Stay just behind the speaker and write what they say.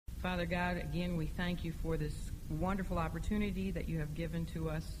Father God, again, we thank you for this wonderful opportunity that you have given to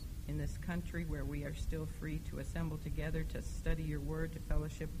us in this country where we are still free to assemble together to study your word, to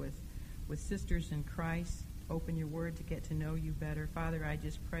fellowship with sisters in Christ, open your word to get to know you better. Father, I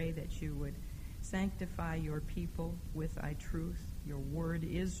just pray that you would sanctify your people with thy truth. Your word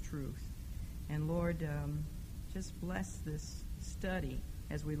is truth. And Lord, just bless this study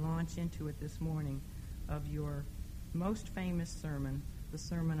as we launch into it this morning of your most famous sermon, the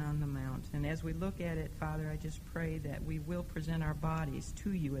Sermon on the Mount. And as we look at it, Father, I just pray that we will present our bodies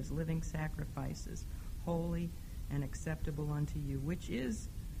to you as living sacrifices, holy and acceptable unto you, which is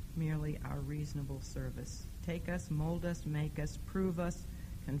merely our reasonable service. Take us, mold us, make us, prove us,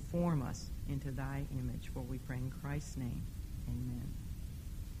 conform us into thy image. For we pray in Christ's name. Amen.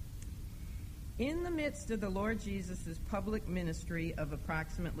 In the midst of the Lord Jesus' public ministry of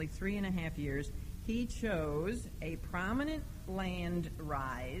approximately 3.5 years, he chose a prominent land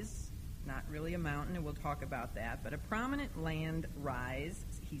rise, not really a mountain, and we'll talk about that, but a prominent land rise.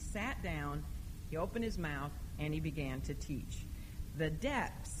 He sat down, he opened his mouth, and he began to teach. The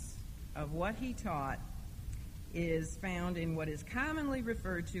depths of what he taught is found in what is commonly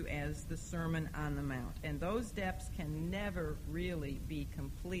referred to as the Sermon on the Mount. And those depths can never really be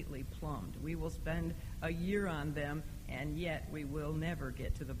completely plumbed. We will spend a year on them, and yet we will never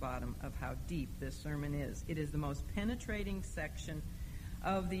get to the bottom of how deep this sermon is. It is the most penetrating section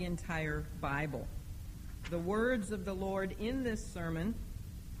of the entire Bible. The words of the Lord in this sermon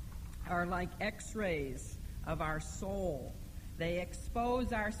are like x-rays of our soul. They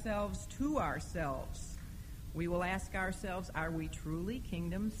expose ourselves to ourselves. We will ask ourselves, are we truly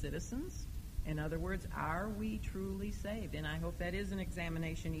kingdom citizens? In other words, are we truly saved? And I hope that is an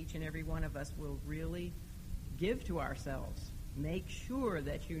examination each and every one of us will really give to ourselves. Make sure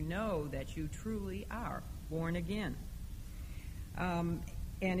that you know that you truly are born again. And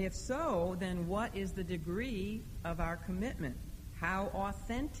if so, then what is the degree of our commitment? How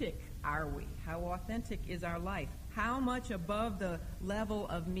authentic are we? How authentic is our life? How much above the level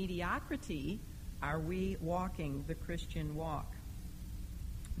of mediocrity are we walking the Christian walk?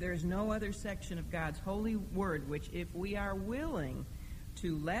 There's no other section of God's holy word which, if we are willing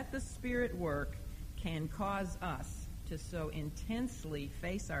to let the Spirit work, can cause us to so intensely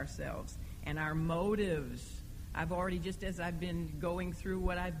face ourselves and our motives. I've already, just as I've been going through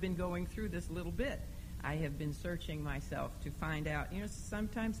what I've been going through this little bit, I have been searching myself to find out, it's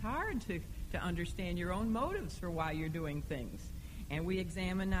sometimes hard to understand your own motives for why you're doing things. And we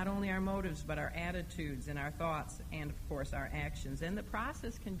examine not only our motives, but our attitudes and our thoughts and, of course, our actions. And the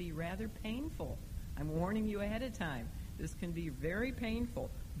process can be rather painful. I'm warning you ahead of time. This can be very painful,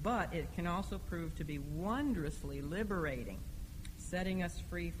 but it can also prove to be wondrously liberating, setting us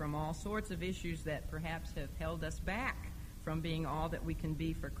free from all sorts of issues that perhaps have held us back from being all that we can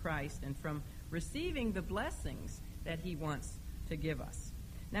be for Christ and from receiving the blessings that he wants to give us.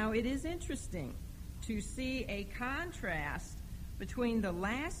 Now, it is interesting to see a contrast between the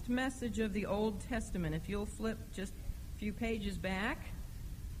last message of the Old Testament. If you'll flip just a few pages back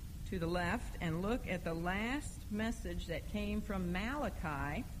to the left and look at the last message that came from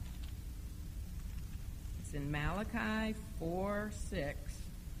Malachi. It's in Malachi 4:6.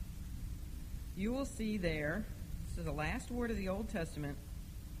 You will see there, this is the last word of the Old Testament,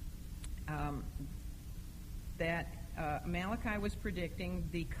 that Malachi was predicting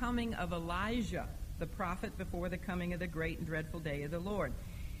the coming of Elijah, the prophet before the coming of the great and dreadful day of the Lord.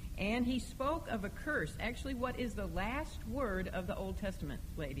 And he spoke of a curse. Actually, what is the last word of the Old Testament,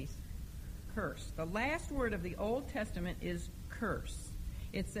 ladies? Curse. The last word of the Old Testament is curse.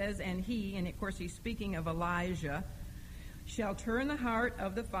 It says, and of course he's speaking of Elijah, shall turn the heart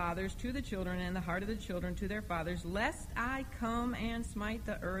of the fathers to the children and the heart of the children to their fathers, lest I come and smite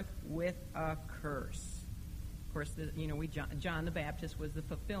the earth with a curse. Of course, John the Baptist was the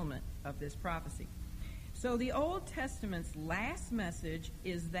fulfillment of this prophecy. So the Old Testament's last message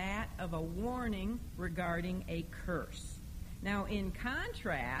is that of a warning regarding a curse. Now, in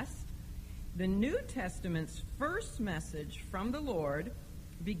contrast, the New Testament's first message from the Lord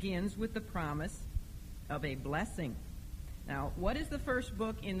begins with the promise of a blessing. Now, what is the first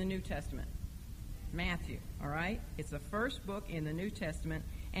book in the New Testament? Matthew, all right? It's the first book in the New Testament.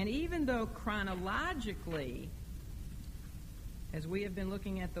 And even though chronologically, as we have been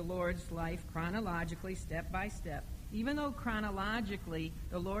looking at the Lord's life chronologically, step by step, even though chronologically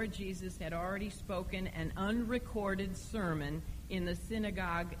the Lord Jesus had already spoken an unrecorded sermon in the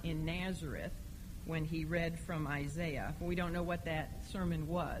synagogue in Nazareth when he read from Isaiah, we don't know what that sermon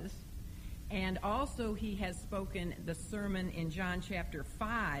was. And also he has spoken the sermon in John chapter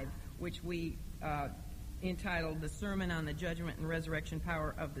 5, which we entitled The Sermon on the Judgment and Resurrection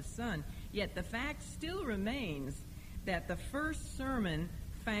Power of the Son. Yet the fact still remains that the first sermon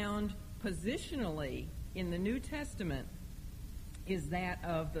found positionally in the New Testament is that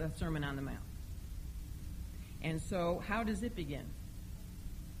of the Sermon on the Mount. And so how does it begin?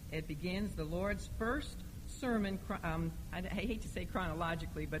 It begins, the Lord's first sermon, I hate to say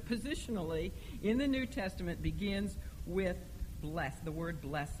chronologically, but positionally in the New Testament begins with the word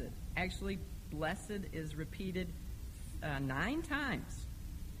blessed. Actually, blessed is repeated 9 times.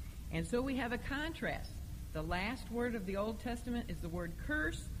 And so we have a contrast. The last word of the Old Testament is the word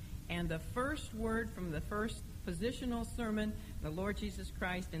curse, and the first word from the first positional sermon, the Lord Jesus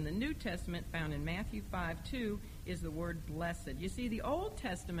Christ in the New Testament, found in Matthew 5:2, is the word blessed. You see, the Old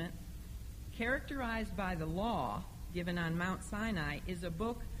Testament, characterized by the law given on Mount Sinai, is a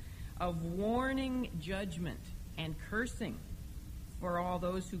book of warning, judgment, and cursing for all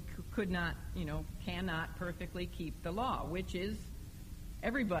those who could not, cannot perfectly keep the law, which is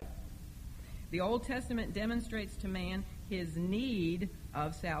everybody. The Old Testament demonstrates to man his need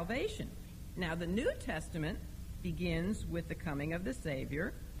of salvation. Now, the New Testament begins with the coming of the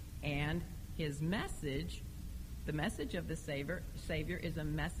Savior, and his message, the message of the Savior is a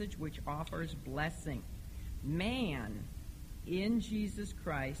message which offers blessing. Man in Jesus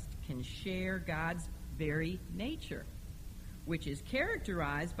Christ can share God's very nature, which is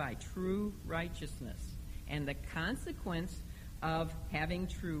characterized by true righteousness. And the consequence of having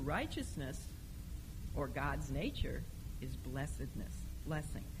true righteousness, or God's nature, is blessedness,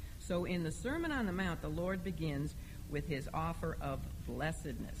 blessing. So in the Sermon on the Mount, the Lord begins with his offer of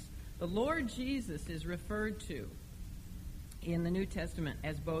blessedness. The Lord Jesus is referred to in the New Testament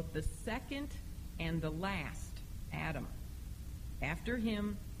as both the second and the last Adam. After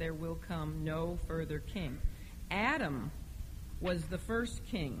him, there will come no further king. Adam was the first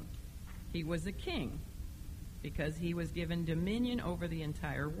king. He was a king because he was given dominion over the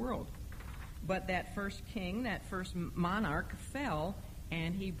entire world. But that first king, that first monarch, fell,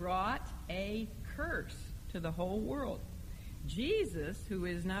 and he brought a curse to the whole world. Jesus, who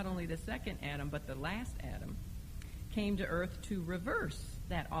is not only the second Adam, but the last Adam, came to earth to reverse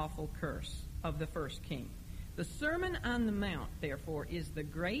that awful curse of the first king. The Sermon on the Mount, therefore, is the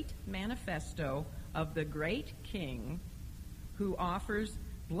great manifesto of the great king who offers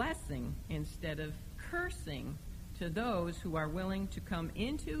blessing instead of cursing to those who are willing to come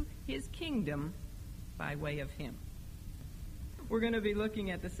into his kingdom by way of him. We're going to be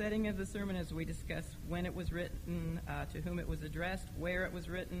looking at the setting of the sermon as we discuss when it was written, to whom it was addressed, where it was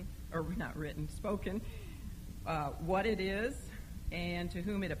written, or not written, spoken, what it is, and to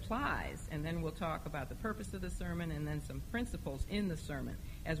whom it applies. And then we'll talk about the purpose of the sermon and then some principles in the sermon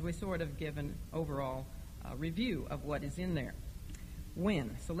as we sort of give an overall review of what is in there.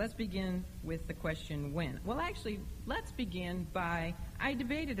 When? So let's begin with the question when. Well, actually, let's begin by, I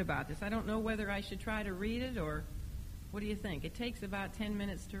debated about this. I don't know whether I should try to read it, or what do you think? It takes about 10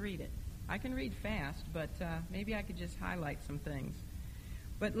 minutes to read it. I can read fast, but maybe I could just highlight some things.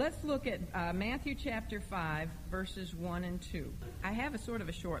 But let's look at Matthew chapter 5, verses 1 and 2. I have a sort of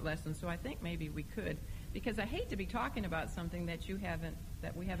a short lesson, so I think maybe we could, because I hate to be talking about something that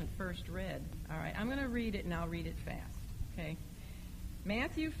we haven't first read. All right, I'm going to read it, and I'll read it fast, okay?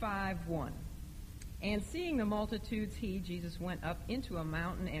 Matthew 5:1. And seeing the multitudes, Jesus went up into a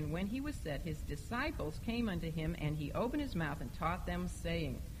mountain, and when he was set, his disciples came unto him, and he opened his mouth and taught them,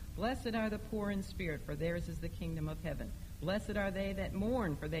 saying, Blessed are the poor in spirit, for theirs is the kingdom of heaven. Blessed are they that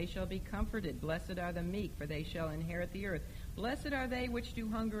mourn, for they shall be comforted. Blessed are the meek, for they shall inherit the earth. Blessed are they which do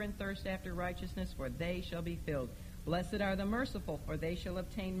hunger and thirst after righteousness, for they shall be filled. Blessed are the merciful, for they shall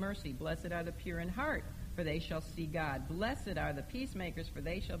obtain mercy. Blessed are the pure in heart, for they shall see God. Blessed are the peacemakers, for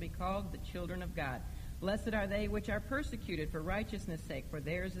they shall be called the children of God. Blessed are they which are persecuted for righteousness' sake, for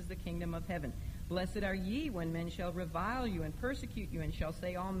theirs is the kingdom of heaven. Blessed are ye when men shall revile you and persecute you, and shall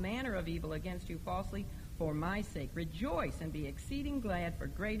say all manner of evil against you falsely for my sake. Rejoice and be exceeding glad, for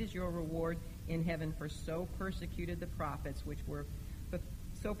great is your reward in heaven. For so persecuted they the prophets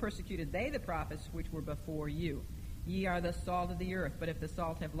which were before you. Ye are the salt of the earth, but if the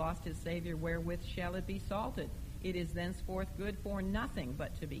salt have lost his Savior, wherewith shall it be salted? It is thenceforth good for nothing,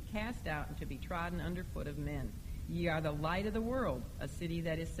 but to be cast out and to be trodden under foot of men. Ye are the light of the world. A city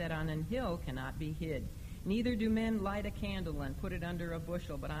that is set on an hill cannot be hid. Neither do men light a candle and put it under a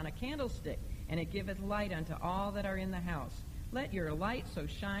bushel, but on a candlestick, and it giveth light unto all that are in the house. Let your light so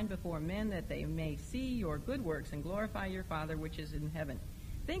shine before men that they may see your good works and glorify your Father which is in heaven.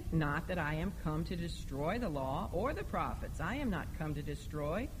 Think not that I am come to destroy the law or the prophets. I am not come to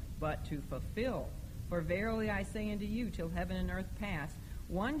destroy, but to fulfill. For verily I say unto you, till heaven and earth pass,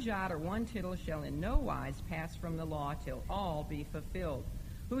 One jot or one tittle shall in no wise pass from the law till all be fulfilled.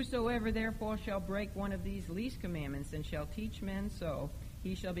 Whosoever therefore shall break one of these least commandments and shall teach men so,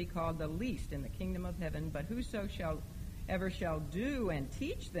 he shall be called the least in the kingdom of heaven. But whoso ever shall do and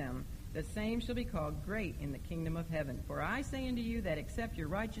teach them, the same shall be called great in the kingdom of heaven. For I say unto you that except your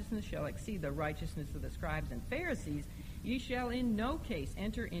righteousness shall exceed the righteousness of the scribes and Pharisees, ye shall in no case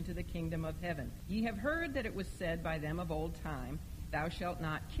enter into the kingdom of heaven. Ye have heard that it was said by them of old time, Thou shalt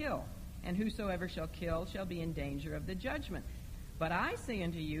not kill, and whosoever shall kill shall be in danger of the judgment. But I say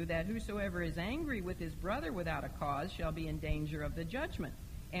unto you that whosoever is angry with his brother without a cause shall be in danger of the judgment.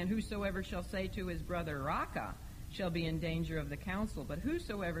 And whosoever shall say to his brother, Raca, shall be in danger of the council. But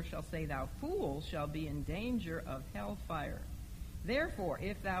whosoever shall say, Thou fool, shall be in danger of hellfire. Therefore,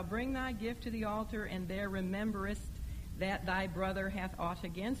 if thou bring thy gift to the altar, and there rememberest that thy brother hath aught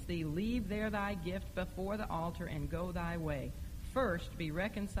against thee, leave there thy gift before the altar, and go thy way. First be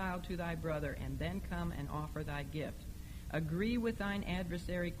reconciled to thy brother, and then come and offer thy gift. Agree with thine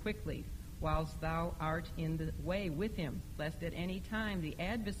adversary quickly, whilst thou art in the way with him, lest at any time the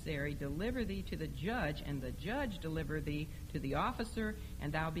adversary deliver thee to the judge, and the judge deliver thee to the officer,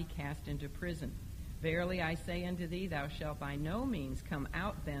 and thou be cast into prison. Verily I say unto thee, thou shalt by no means come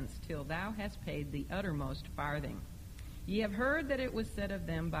out thence till thou hast paid the uttermost farthing. Ye have heard that it was said of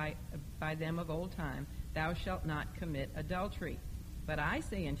them by them of old time, Thou shalt not commit adultery. But I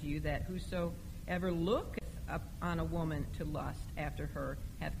say unto you that whosoever looketh up on a woman to lust after her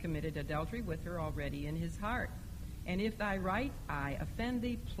hath committed adultery with her already in his heart. And if thy right eye offend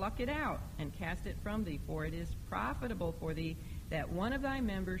thee, pluck it out, and cast it from thee, for it is profitable for thee that one of thy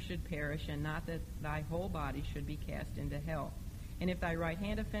members should perish, and not that thy whole body should be cast into hell. And if thy right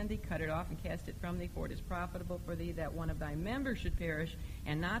hand offend thee, cut it off and cast it from thee, for it is profitable for thee that one of thy members should perish,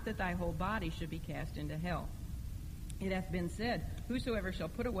 and not that thy whole body should be cast into hell. It hath been said, Whosoever shall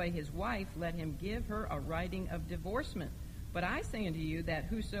put away his wife, let him give her a writing of divorcement. But I say unto you that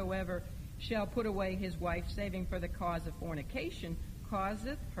whosoever shall put away his wife, saving for the cause of fornication,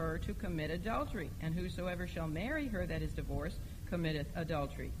 causeth her to commit adultery. And whosoever shall marry her that is divorced, committeth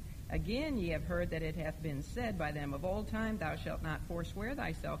adultery. Again ye have heard that it hath been said by them of old time, Thou shalt not forswear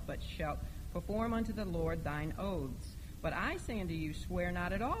thyself, but shalt perform unto the Lord thine oaths. But I say unto you, swear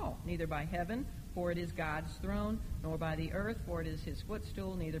not at all, neither by heaven, for it is God's throne, nor by the earth, for it is his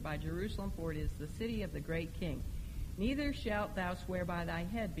footstool, neither by Jerusalem, for it is the city of the great king. Neither shalt thou swear by thy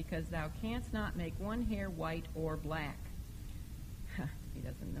head, because thou canst not make one hair white or black. He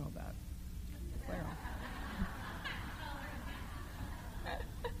doesn't know about swear.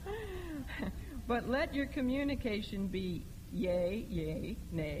 But let your communication be yea, yea,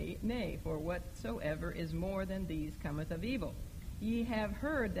 nay, nay, for whatsoever is more than these cometh of evil. Ye have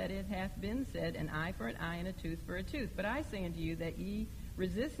heard that it hath been said, An eye for an eye, and a tooth for a tooth. But I say unto you that ye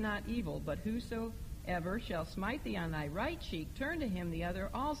resist not evil, but whosoever shall smite thee on thy right cheek, turn to him the other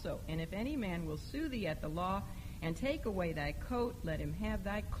also. And if any man will sue thee at the law, and take away thy coat, let him have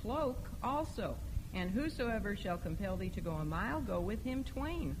thy cloak also. And whosoever shall compel thee to go a mile, go with him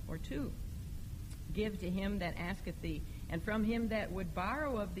twain or two. Give to him that asketh thee, and from him that would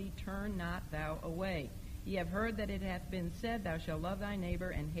borrow of thee turn not thou away. Ye have heard that it hath been said, Thou shalt love thy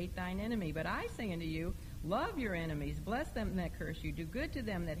neighbor and hate thine enemy. But I say unto you, love your enemies, bless them that curse you, do good to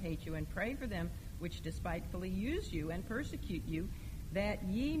them that hate you, and pray for them which despitefully use you and persecute you, that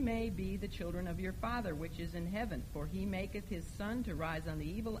ye may be the children of your Father which is in heaven. For he maketh his sun to rise on the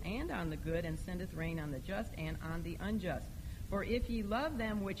evil and on the good, and sendeth rain on the just and on the unjust. For if ye love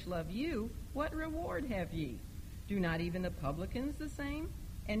them which love you, what reward have ye? Do not even the publicans the same?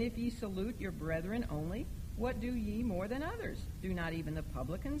 And if ye salute your brethren only, what do ye more than others? Do not even the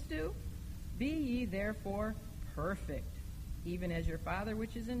publicans do? Be ye therefore perfect, even as your Father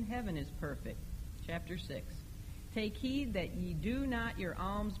which is in heaven is perfect. Chapter 6. Take heed that ye do not your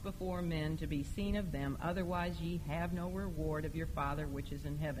alms before men to be seen of them, otherwise ye have no reward of your Father which is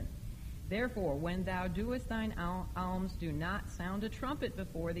in heaven. Therefore, when thou doest thine alms, do not sound a trumpet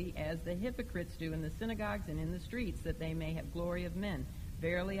before thee, as the hypocrites do in the synagogues and in the streets, that they may have glory of men.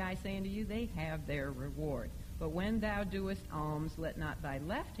 Verily I say unto you, they have their reward. But when thou doest alms, let not thy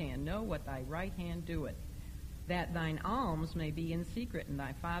left hand know what thy right hand doeth, that thine alms may be in secret, and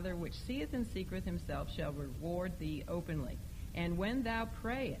thy Father which seeth in secret himself shall reward thee openly. And when thou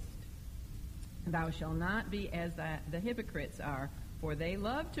prayest, thou shalt not be as the hypocrites are, for they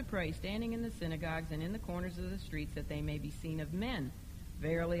love to pray standing in the synagogues and in the corners of the streets, that they may be seen of men.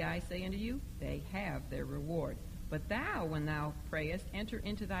 Verily I say unto you, they have their reward. But thou, when thou prayest, enter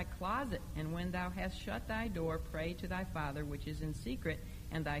into thy closet, and when thou hast shut thy door, pray to thy Father which is in secret,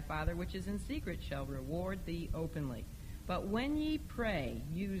 and thy Father which is in secret shall reward thee openly. But when ye pray,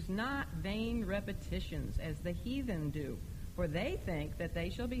 use not vain repetitions, as the heathen do, for they think that they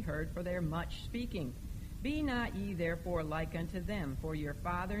shall be heard for their much speaking. Be not ye therefore like unto them, for your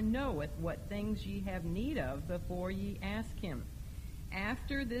Father knoweth what things ye have need of before ye ask him.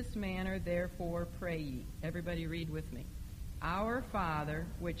 After this manner therefore pray ye. Everybody read with me. Our Father,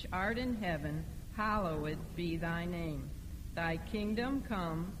 which art in heaven, hallowed be thy name. Thy kingdom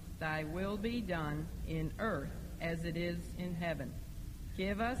come, thy will be done, in earth as it is in heaven.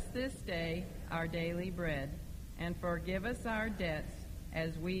 Give us this day our daily bread, and forgive us our debts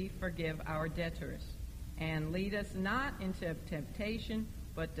as we forgive our debtors. And lead us not into temptation,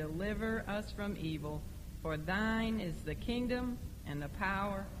 but deliver us from evil. For thine is the kingdom, and the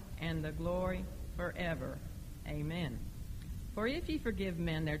power, and the glory forever. Amen. For if ye forgive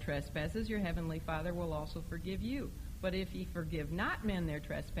men their trespasses, your heavenly Father will also forgive you. But if ye forgive not men their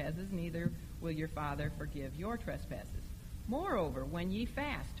trespasses, neither will your Father forgive your trespasses. Moreover, when ye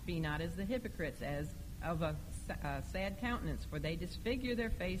fast, be not as the hypocrites, as of a sad countenance, for they disfigure their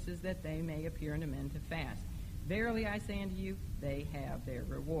faces, that they may appear unto men to fast. Verily I say unto you, they have their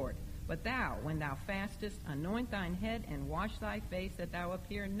reward. But thou, when thou fastest, anoint thine head, and wash thy face, that thou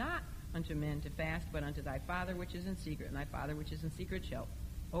appear not unto men to fast, but unto thy Father which is in secret, and thy Father which is in secret shall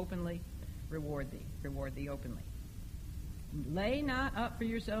openly reward thee openly. Lay not up for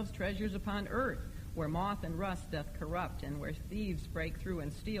yourselves treasures upon earth, where moth and rust doth corrupt, and where thieves break through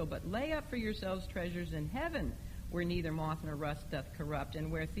and steal. But lay up for yourselves treasures in heaven, where neither moth nor rust doth corrupt,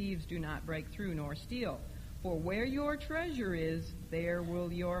 and where thieves do not break through nor steal. For where your treasure is, there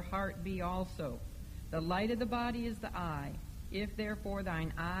will your heart be also. The light of the body is the eye. If therefore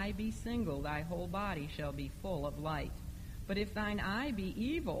thine eye be single, thy whole body shall be full of light. But if thine eye be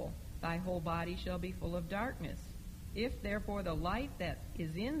evil, thy whole body shall be full of darkness. If therefore the light that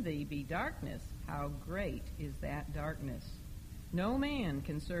is in thee be darkness, how great is that darkness? No man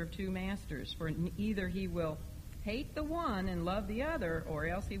can serve two masters, for either he will hate the one and love the other, or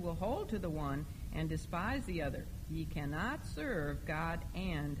else he will hold to the one and despise the other. Ye cannot serve God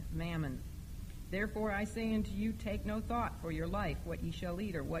and mammon. Therefore I say unto you, take no thought for your life, what ye shall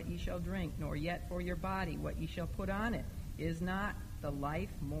eat or what ye shall drink, nor yet for your body, what ye shall put on it. Is not the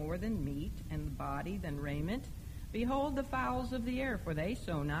life more than meat, and the body than raiment? Behold the fowls of the air, for they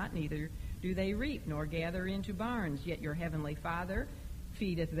sow not, neither do they reap, nor gather into barns, yet your heavenly Father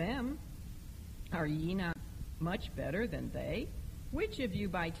feedeth them. Are ye not much better than they? Which of you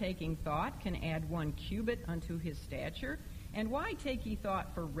by taking thought can add 1 cubit unto his stature? And why take ye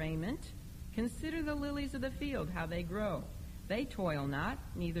thought for raiment? Consider the lilies of the field, how they grow. They toil not,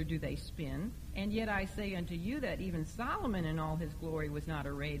 neither do they spin. And yet I say unto you that even Solomon in all his glory was not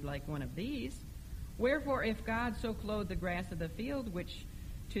arrayed like one of these. Wherefore, if God so clothe the grass of the field, which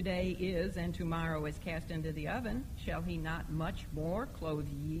today is and tomorrow is cast into the oven, shall he not much more clothe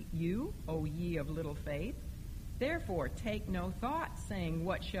you, O ye of little faith? Therefore take no thought, saying,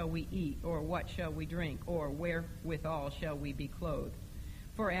 what shall we eat, or what shall we drink, or wherewithal shall we be clothed?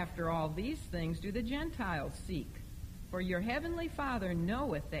 For after all these things do the Gentiles seek. For your heavenly Father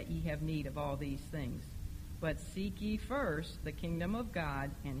knoweth that ye have need of all these things. But seek ye first the kingdom of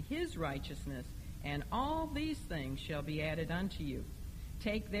God and his righteousness, and all these things shall be added unto you.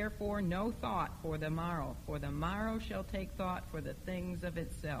 Take therefore no thought for the morrow shall take thought for the things of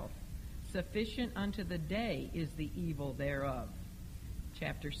itself. Sufficient unto the day is the evil thereof.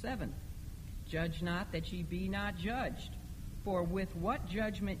 Chapter 7. Judge not that ye be not judged. For with what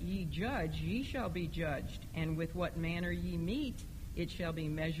judgment ye judge, ye shall be judged, and with what manner ye mete, it shall be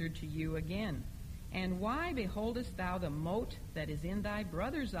measured to you again. And why beholdest thou the mote that is in thy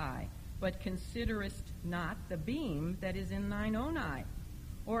brother's eye, but considerest not the beam that is in thine own eye?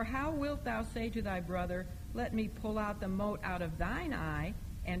 Or how wilt thou say to thy brother, let me pull out the mote out of thine eye,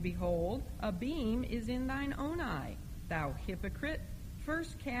 and behold, a beam is in thine own eye? Thou hypocrite,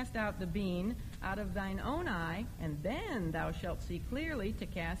 first cast out the beam out of thine own eye, and then thou shalt see clearly to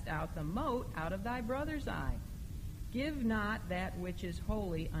cast out the mote out of thy brother's eye. Give not that which is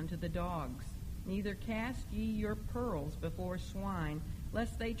holy unto the dogs, neither cast ye your pearls before swine,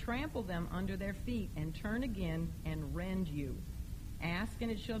 lest they trample them under their feet, and turn again and rend you. Ask, and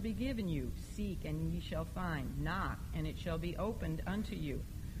it shall be given you. Seek, and ye shall find. Knock, and it shall be opened unto you.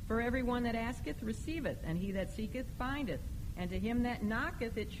 For every one that asketh receiveth, and he that seeketh findeth, and to him that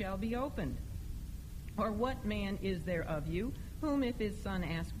knocketh it shall be opened. Or what man is there of you, whom if his son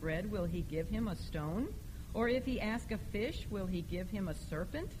ask bread, will he give him a stone? Or if he ask a fish, will he give him a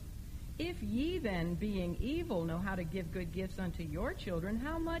serpent? If ye then, being evil, know how to give good gifts unto your children,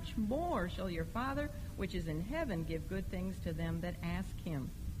 how much more shall your Father which is in heaven give good things to them that ask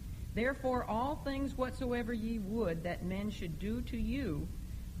him? Therefore all things whatsoever ye would that men should do to you,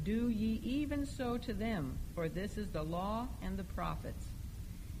 do ye even so to them, for this is the law and the prophets.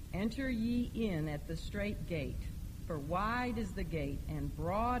 Enter ye in at the strait gate, for wide is the gate, and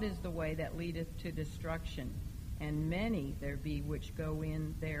broad is the way that leadeth to destruction, and many there be which go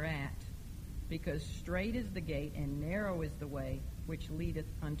in thereat. Because strait is the gate, and narrow is the way which leadeth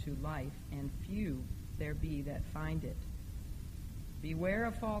unto life, and few there be that find it. Beware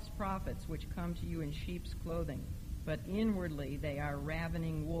of false prophets, which come to you in sheep's clothing, but inwardly they are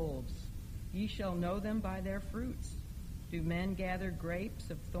ravening wolves. Ye shall know them by their fruits. Do men gather grapes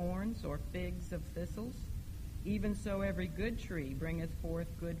of thorns, or figs of thistles? Even so every good tree bringeth forth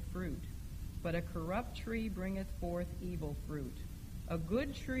good fruit, but a corrupt tree bringeth forth evil fruit. A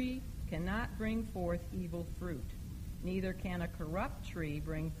good tree cannot bring forth evil fruit, neither can a corrupt tree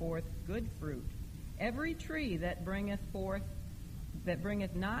bring forth good fruit. Every tree that bringeth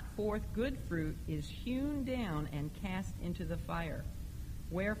not forth good fruit is hewn down and cast into the fire.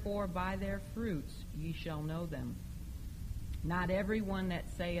 Wherefore by their fruits ye shall know them. Not every one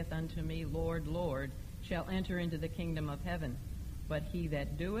that saith unto me, Lord, Lord, shall enter into the kingdom of heaven, but he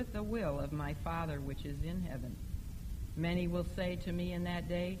that doeth the will of my Father which is in heaven. Many will say to me in that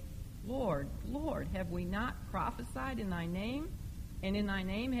day, Lord, Lord, have we not prophesied in thy name? And in thy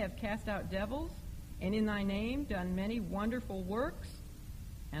name have cast out devils? And in thy name done many wonderful works?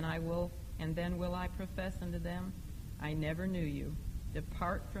 And then will I profess unto them, I never knew you.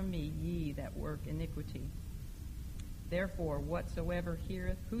 Depart from me, ye that work iniquity. Therefore, whosoever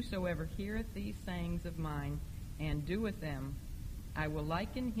heareth these sayings of mine, and doeth them, I will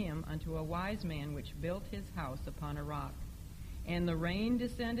liken him unto a wise man which built his house upon a rock. And the rain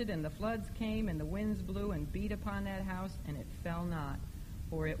descended, and the floods came, and the winds blew and beat upon that house, and it fell not,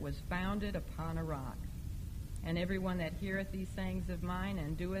 for it was founded upon a rock. And every one that heareth these sayings of mine,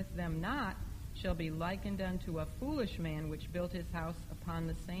 and doeth them not, shall be likened unto a foolish man which built his house upon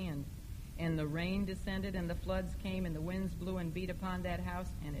the sand. And the rain descended, and the floods came, and the winds blew and beat upon that house,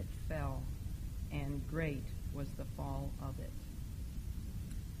 and it fell. And great was the fall of it.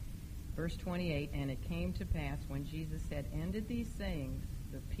 Verse 28, and it came to pass, when Jesus had ended these sayings,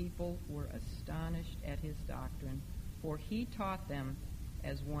 the people were astonished at his doctrine, for he taught them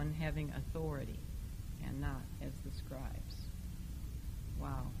as one having authority, and not as the scribes.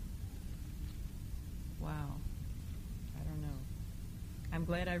 Wow. Wow. I don't know. I'm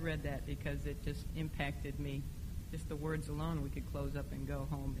glad I read that because it just impacted me. Just the words alone, we could close up and go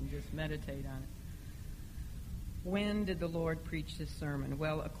home and just meditate on it. When did the Lord preach this sermon?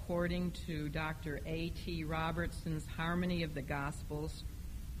 Well, according to Dr. A.T. Robertson's Harmony of the Gospels,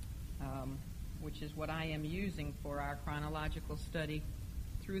 which is what I am using for our chronological study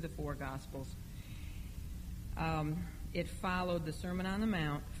through the four Gospels, it followed the Sermon on the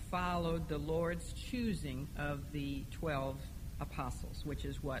Mount, followed the Lord's choosing of the 12 apostles, which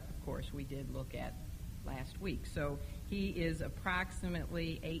is what, of course, we did look at last week. So he is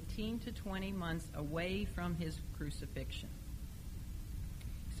approximately 18 to 20 months away from his crucifixion.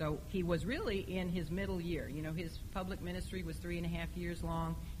 So he was really in his middle year. You know, his public ministry was 3.5 years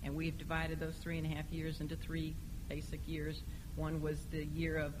long, and we've divided those 3.5 years into 3 basic years. One was the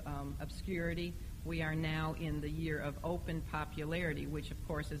year of obscurity. We are now in the year of open popularity, which, of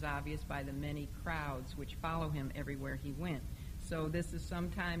course, is obvious by the many crowds which follow him everywhere he went. So this is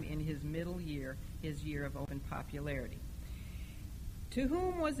sometime in his middle year, his year of open popularity. To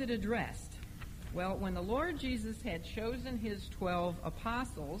whom was it addressed? Well, when the Lord Jesus had chosen his 12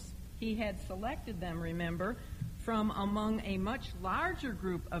 apostles, he had selected them, remember, from among a much larger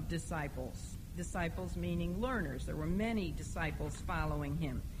group of disciples. Disciples meaning learners. There were many disciples following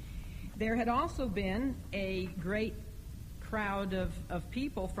him. There had also been a great crowd of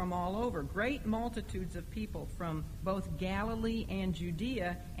people from all over, great multitudes of people from both Galilee and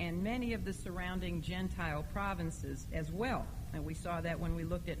Judea and many of the surrounding Gentile provinces as well. And we saw that when we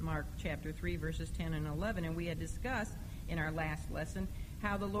looked at Mark chapter 3, verses 10 and 11, and we had discussed in our last lesson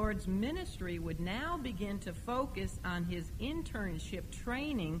how the Lord's ministry would now begin to focus on his internship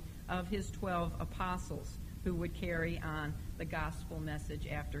training of his 12 apostles who would carry on the gospel message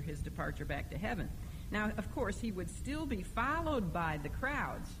after his departure back to heaven. Now, of course, he would still be followed by the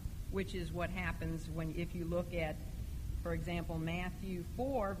crowds, which is what happens if you look at, for example, Matthew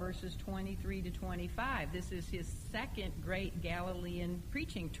 4, verses 23 to 25. This is his second great Galilean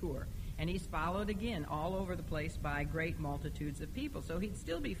preaching tour, and he's followed again all over the place by great multitudes of people. So he'd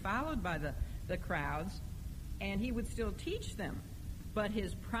still be followed by the crowds, and he would still teach them. But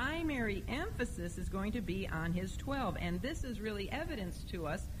his primary emphasis is going to be on his 12, and this is really evidenced to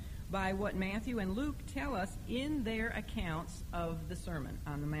us by what Matthew and Luke tell us in their accounts of the Sermon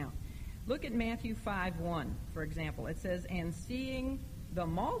on the Mount. Look at Matthew 5:1, for example. It says, "And seeing the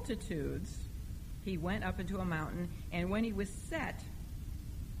multitudes, he went up into a mountain, and when he was set,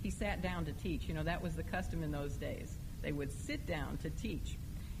 he sat down to teach." You know, that was the custom in those days. They would sit down to teach.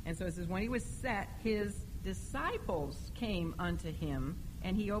 And so it says, when he was set, his disciples came unto him,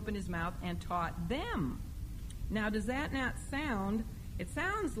 and he opened his mouth and taught them. Now, does that not sound, it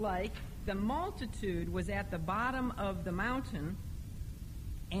sounds like the multitude was at the bottom of the mountain,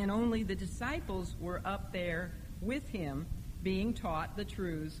 and only the disciples were up there with him being taught the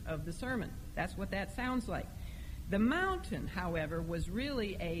truths of the sermon. That's what that sounds like. The mountain, however, was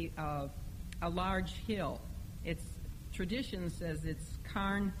really a large hill. Its tradition says it's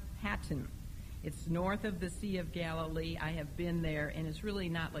Carn Hatton. It's north of the Sea of Galilee. I have been there, and it's really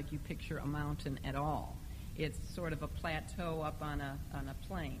not like you picture a mountain at all. It's sort of a plateau up on a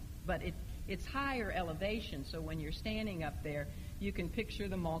plain. But it's higher elevation, so when you're standing up there, you can picture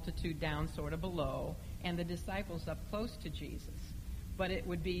the multitude down sort of below and the disciples up close to Jesus. But it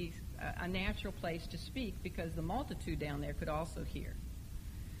would be a natural place to speak because the multitude down there could also hear.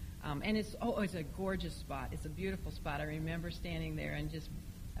 And it's a gorgeous spot. It's a beautiful spot. I remember standing there and just,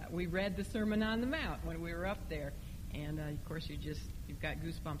 we read the Sermon on the Mount when we were up there. And, of course, you've got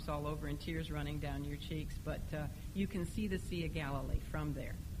goosebumps all over and tears running down your cheeks. But you can see the Sea of Galilee from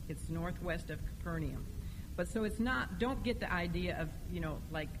there. It's northwest of Capernaum. But so it's not, don't get the idea of,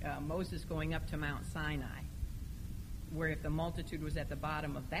 like Moses going up to Mount Sinai, where if the multitude was at the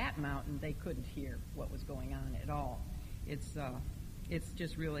bottom of that mountain, they couldn't hear what was going on at all. It's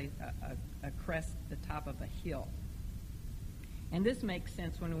just really a crest, the top of a hill. And this makes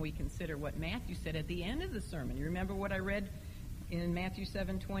sense when we consider what Matthew said at the end of the sermon. You remember what I read in Matthew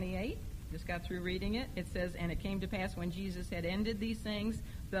 7:28? Just got through reading it. It says, "And it came to pass when Jesus had ended these things,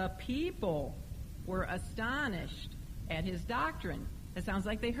 the people were astonished at his doctrine." It sounds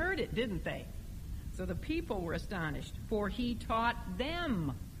like they heard it, didn't they? So the people were astonished, for he taught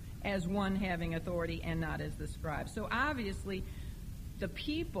them as one having authority and not as the scribes. So obviously, the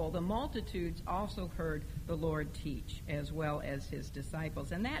people, the multitudes, also heard the Lord teach, as well as his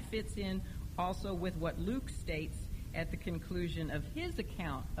disciples. And that fits in also with what Luke states at the conclusion of his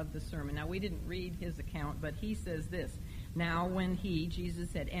account of the sermon. Now, we didn't read his account, but he says this: "Now when he,"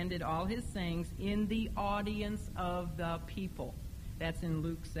 Jesus, "had ended all his sayings in the audience of the people." That's in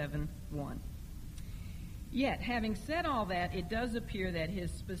Luke 7:1. "Yet, having said all that, it does appear that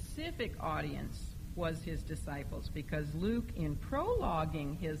his specific audience was his disciples, because Luke, in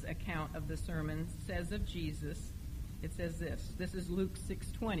prologuing his account of the sermon, says of Jesus, it says this. This is Luke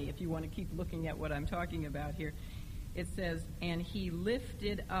 6:20, if you want to keep looking at what I'm talking about here. It says, "And he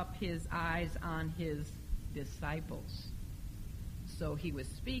lifted up his eyes on his disciples." So he was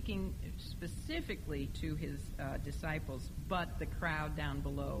speaking specifically to his disciples, but the crowd down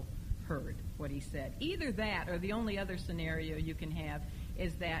below heard what he said. Either that, or the only other scenario you can have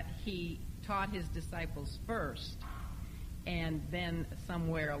is that he taught his disciples first, and then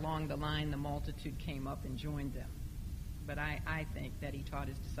somewhere along the line the multitude came up and joined them. But I think that he taught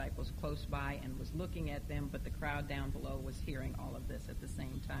his disciples close by and was looking at them, but the crowd down below was hearing all of this at the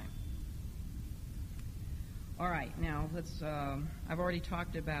same time. All right, now let's, I've already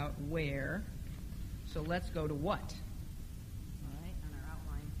talked about where, so let's go to what. All right, on our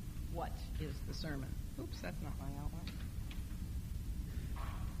outline, what is the sermon? Oops, that's not my outline.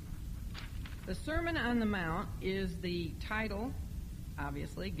 The Sermon on the Mount is the title,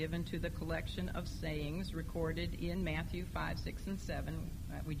 obviously, given to the collection of sayings recorded in Matthew 5, 6, and 7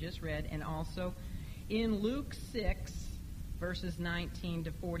 that we just read, and also in Luke 6, verses 19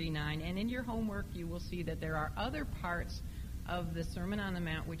 to 49. And in your homework, you will see that there are other parts of the Sermon on the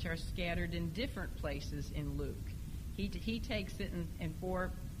Mount which are scattered in different places in Luke. He takes it and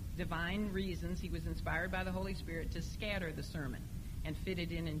for divine reasons, he was inspired by the Holy Spirit to scatter the sermon and fit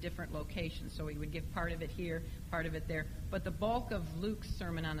it in different locations. So he would give part of it here, part of it there. But the bulk of Luke's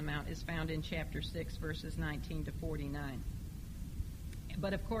Sermon on the Mount is found in chapter 6, verses 19 to 49.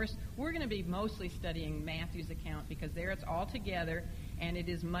 But, of course, we're going to be mostly studying Matthew's account because there it's all together, and it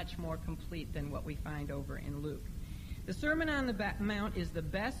is much more complete than what we find over in Luke. The Sermon on the Mount is the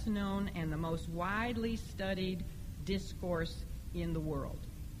best known and the most widely studied discourse in the world,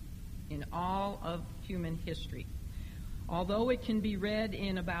 in all of human history. Although it can be read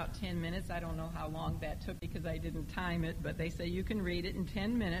in about 10 minutes, I don't know how long that took because I didn't time it, but they say you can read it in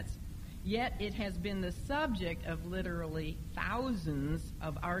 10 minutes, yet it has been the subject of literally thousands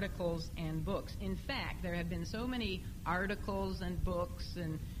of articles and books. In fact, there have been so many articles and books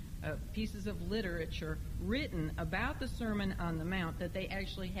and pieces of literature written about the Sermon on the Mount that they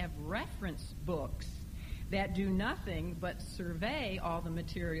actually have reference books that do nothing but survey all the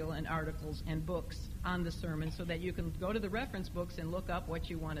material and articles and books on the sermon so that you can go to the reference books and look up what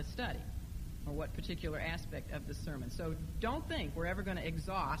you want to study or what particular aspect of the sermon. So don't think we're ever going to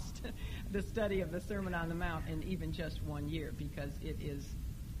exhaust the study of the Sermon on the Mount in even just 1 year, because it is,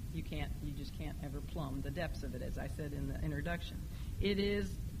 you just can't ever plumb the depths of it, as I said in the introduction. It is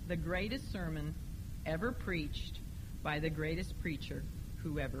the greatest sermon ever preached by the greatest preacher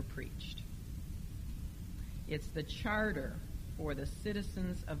who ever preached. It's the charter for the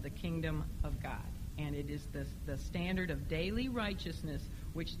citizens of the kingdom of God, and it is the standard of daily righteousness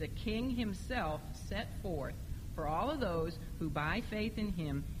which the King himself set forth for all of those who by faith in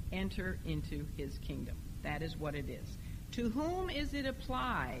him enter into his kingdom. That is what it is. To whom is it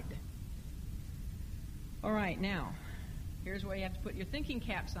applied? All right, now, here's where you have to put your thinking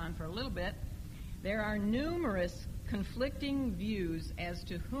caps on for a little bit. There are numerous conflicting views as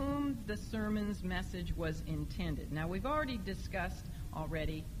to whom the sermon's message was intended. Now, we've already discussed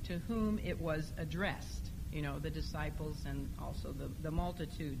to whom it was addressed, the disciples and also the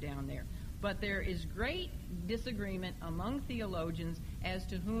multitude down there. But there is great disagreement among theologians as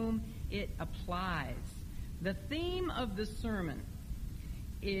to whom it applies. The theme of the sermon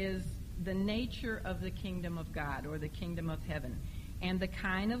is the nature of the kingdom of God, or the kingdom of heaven, and the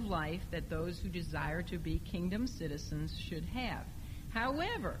kind of life that those who desire to be kingdom citizens should have.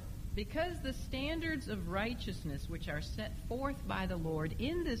 However, because the standards of righteousness which are set forth by the Lord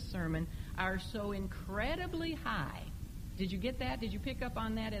in this sermon are so incredibly high. Did you get that? Did you pick up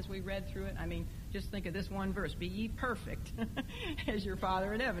on that as we read through it? I mean, just think of this one verse. Be ye perfect as your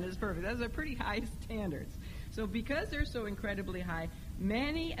Father in heaven is perfect. Those are pretty high standards. So because they're so incredibly high,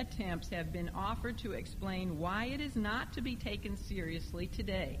 many attempts have been offered to explain why it is not to be taken seriously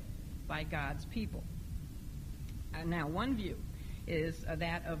today by God's people. Now, one view is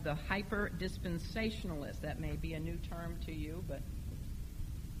that of the hyper-dispensationalist. That may be a new term to you, but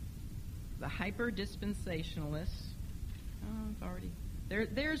the hyper-dispensationalist, it's already,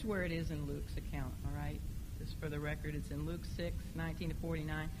 there's where it is in Luke's account, all right? Just for the record, it's in Luke 6, 19 to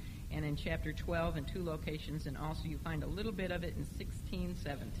 49, and in chapter 12 in 2 locations, and also you find a little bit of it in 16,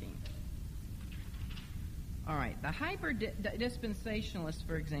 17. All right, the hyper-dispensationalists,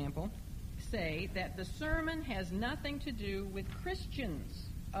 for example, say that the sermon has nothing to do with Christians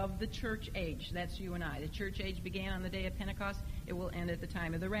of the church age. That's you and I. The church age began on the day of Pentecost. It will end at the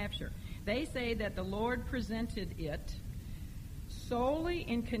time of the rapture. They say that the Lord presented it solely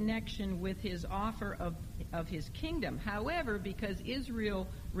in connection with his offer of his kingdom. However, because Israel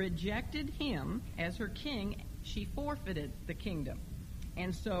rejected him as her king, she forfeited the kingdom.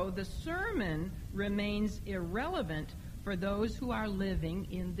 And so the sermon remains irrelevant for those who are living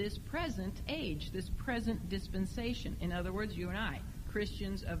in this present age, this present dispensation. In other words, you and I,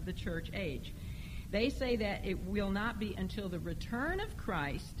 Christians of the church age. They say that it will not be until the return of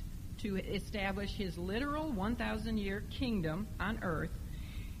Christ to establish his literal 1,000-year kingdom on earth,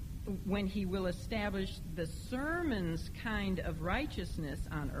 when he will establish the sermon's kind of righteousness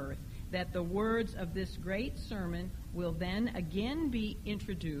on earth, that the words of this great sermon will then again be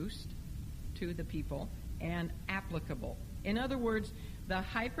introduced to the people and applicable. In other words, the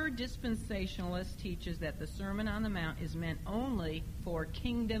hyper-dispensationalist teaches that the Sermon on the Mount is meant only for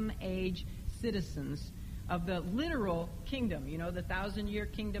kingdom age citizens of the literal kingdom, the 1,000-year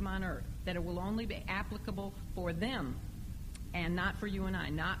kingdom on earth, that it will only be applicable for them and not for you and I,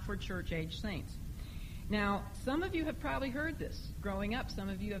 not for church age saints. Now, some of you have probably heard this growing up. Some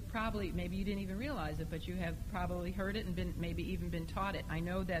of you have probably, maybe you didn't even realize it, but you have probably heard it and maybe even been taught it. I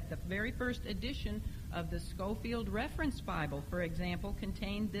know that the very first edition of the Schofield Reference Bible, for example,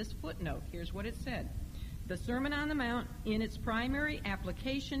 contained this footnote. Here's what it said. The Sermon on the Mount, in its primary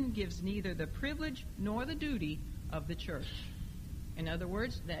application, gives neither the privilege nor the duty of the church. In other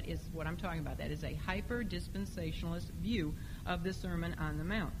words, that is what I'm talking about. That is a hyper-dispensationalist view of the Sermon on the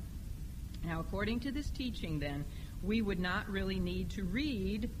Mount. Now, according to this teaching, then, we would not really need to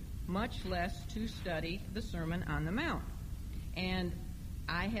read, much less to study the Sermon on the Mount. And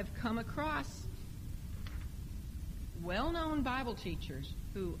I have come across well-known Bible teachers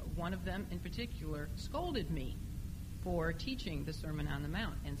who, one of them in particular, scolded me for teaching the Sermon on the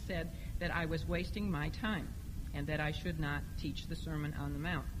Mount and said that I was wasting my time and that I should not teach the Sermon on the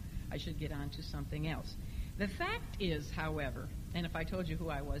Mount. I should get on to something else. The fact is, however, and if I told you who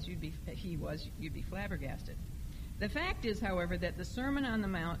I was, you'd be flabbergasted. The fact is, however, that the Sermon on the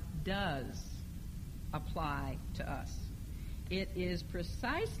Mount does apply to us. It is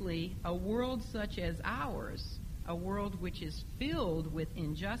precisely a world such as ours a world which is filled with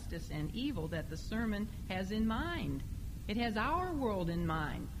injustice and evil that the sermon has in mind. It has our world in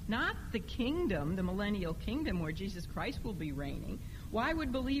mind, not the kingdom, the millennial kingdom where Jesus Christ will be reigning. Why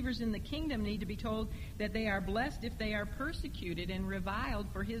would believers in the kingdom need to be told that they are blessed if they are persecuted and reviled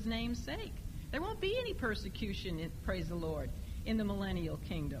for his name's sake? There won't be any persecution, praise the Lord, in the millennial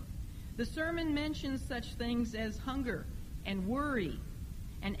kingdom. The sermon mentions such things as hunger and worry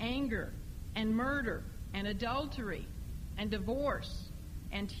and anger and murder and adultery and divorce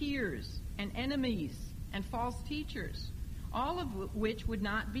and tears and enemies and false teachers, all of which will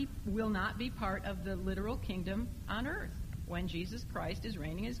not be part of the literal kingdom on earth when Jesus Christ is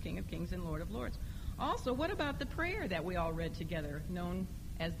reigning as King of Kings and Lord of Lords. Also, what about the prayer that we all read together, known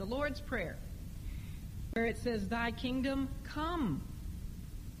as the Lord's Prayer, where it says, "Thy kingdom come"?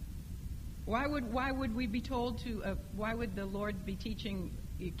 Why would we be told to? Why would the Lord be teaching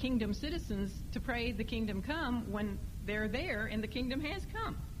kingdom citizens to pray the kingdom come when they're there and the kingdom has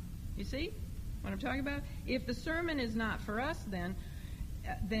come? You see what I'm talking about? If the sermon is not for us, then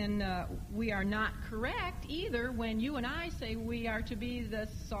we are not correct either when you and I say we are to be the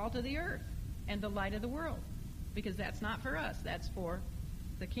salt of the earth and the light of the world, because that's not for us. That's for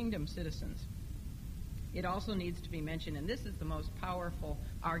the kingdom citizens. It also needs to be mentioned, and this is the most powerful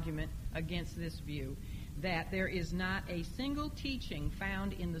argument against this view, that there is not a single teaching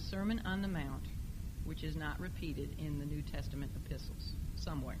found in the Sermon on the Mount which is not repeated in the New Testament epistles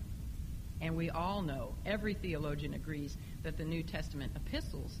somewhere. And we all know, every theologian agrees, that the New Testament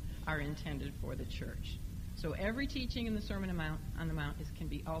epistles are intended for the church. So every teaching in the Sermon on the Mount can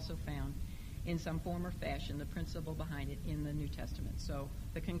be also found in some form or fashion, the principle behind it in the New Testament. So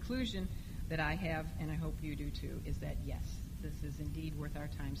the conclusion that I have, and I hope you do too, is that yes, this is indeed worth our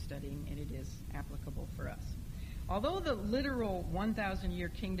time studying, and it is applicable for us. Although the literal 1,000-year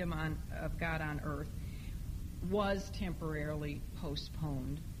kingdom of God on earth was temporarily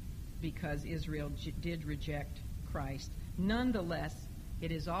postponed because Israel did reject Christ, nonetheless,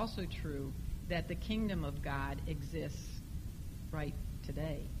 it is also true that the kingdom of God exists right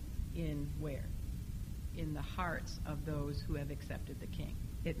today. In where? In the hearts of those who have accepted the King.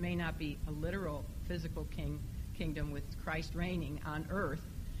 It may not be a literal physical kingdom with Christ reigning on earth,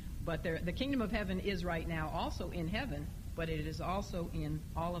 but the kingdom of heaven is right now also in heaven, but it is also in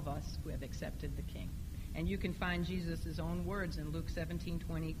all of us who have accepted the King. And you can find Jesus' own words in Luke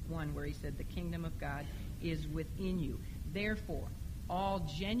 17:21, where he said, "The kingdom of God is within you." Therefore, all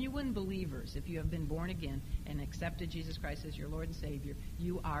genuine believers, if you have been born again and accepted Jesus Christ as your Lord and Savior,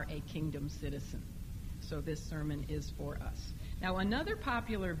 you are a kingdom citizen. So this sermon is for us. Now, another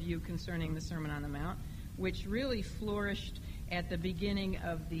popular view concerning the Sermon on the Mount, which really flourished at the beginning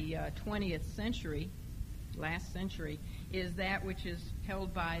of the 20th century, last century, is that which is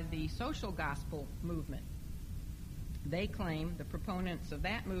held by the social gospel movement. They claim, the proponents of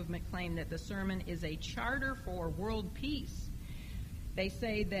that movement claim, that the sermon is a charter for world peace. They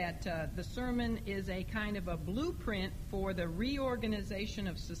say that the sermon is a kind of a blueprint for the reorganization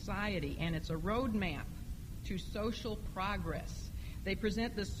of society, and it's a roadmap to social progress. They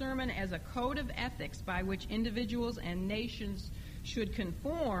present the sermon as a code of ethics by which individuals and nations should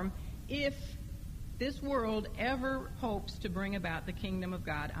conform if this world ever hopes to bring about the kingdom of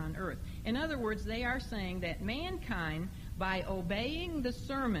God on earth. In other words, they are saying that mankind, by obeying the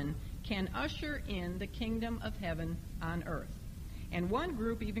sermon, can usher in the kingdom of heaven on earth. And one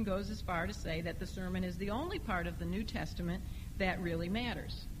group even goes as far to say that the sermon is the only part of the New Testament that really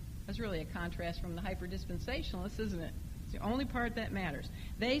matters. That's really a contrast from the hyper-dispensationalists, isn't it? It's the only part that matters.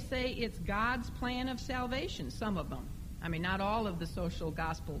 They say it's God's plan of salvation, some of them. I mean, not all of the social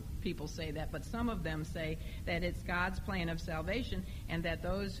gospel people say that, but some of them say that it's God's plan of salvation and that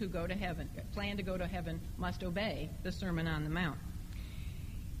those who go to heaven, plan to go to heaven, must obey the Sermon on the Mount.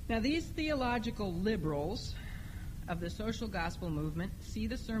 Now, these theological liberals of the social gospel movement see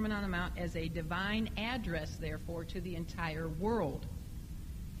the Sermon on the Mount as a divine address, therefore, to the entire world.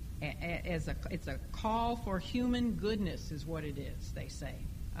 It's a call for human goodness is what it is, they say,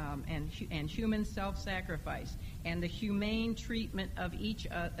 and human self-sacrifice, and the humane treatment of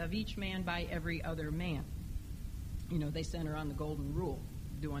each man by every other man. You know, they center on the golden rule: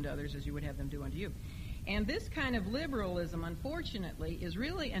 do unto others as you would have them do unto you. And this kind of liberalism, unfortunately, is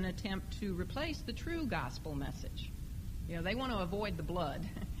really an attempt to replace the true gospel message. You know, they want to avoid the blood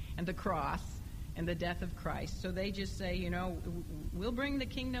and the cross and the death of Christ. So they just say, you know, we'll bring the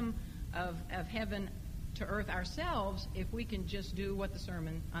kingdom of heaven to earth ourselves if we can just do what the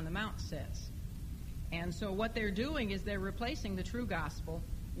Sermon on the Mount says. And so what they're doing is they're replacing the true gospel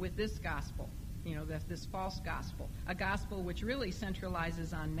with this gospel, you know, this false gospel, a gospel which really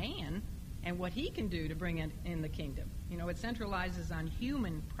centralizes on man and what he can do to bring it in the kingdom. You know, it centralizes on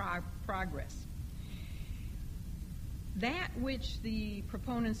human progress. That which the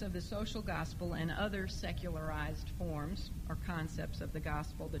proponents of the social gospel and other secularized forms or concepts of the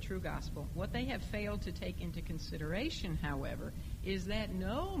gospel, the true gospel, what they have failed to take into consideration, however, is that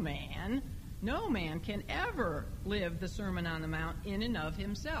no man can ever live the Sermon on the Mount in and of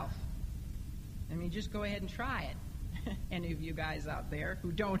himself. I mean, just go ahead and try it. Any of you guys out there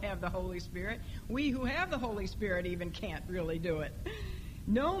who don't have the Holy Spirit, we who have the Holy Spirit even can't really do it.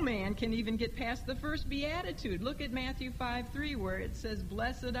 No man can even get past the first beatitude. Look at Matthew 5:3, where it says,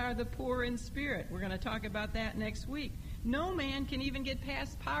 "Blessed are the poor in spirit." We're going to talk about that next week. No man can even get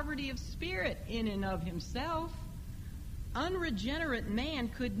past poverty of spirit in and of himself. Unregenerate man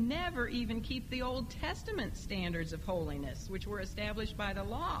could never even keep the Old Testament standards of holiness, which were established by the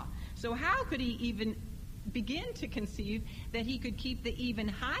law. So how could he even begin to conceive that he could keep the even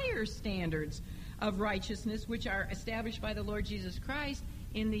higher standards of righteousness, which are established by the Lord Jesus Christ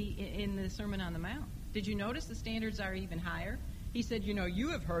in the Sermon on the Mount? Did you notice the standards are even higher? He said, you know, you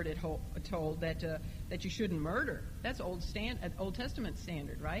have heard it told that you shouldn't murder. That's Old Testament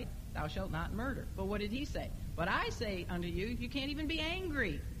standard, right? Thou shalt not murder. But what did he say? But I say unto you, you can't even be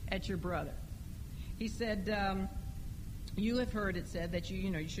angry at your brother. He said, you have heard it said that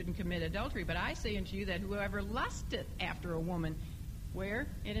you shouldn't commit adultery. But I say unto you that whoever lusteth after a woman, where?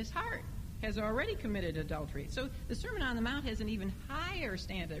 In his heart, has already committed adultery. So the Sermon on the Mount has an even higher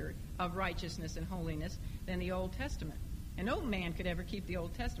standard of righteousness and holiness than the Old Testament. And no man could ever keep the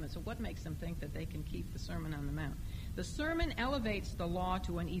Old Testament. So what makes them think that they can keep the Sermon on the Mount? The sermon elevates the law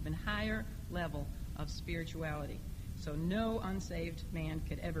to an even higher level of spirituality. So no unsaved man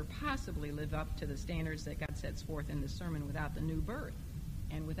could ever possibly live up to the standards that God sets forth in the sermon without the new birth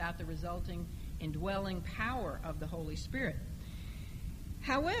and without the resulting indwelling power of the Holy Spirit.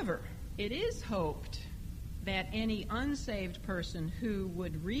 However, it is hoped that any unsaved person who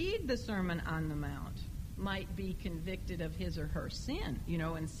would read the Sermon on the Mount might be convicted of his or her sin,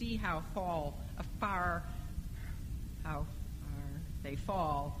 and see how far they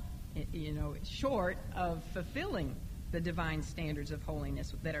fall, short of fulfilling the divine standards of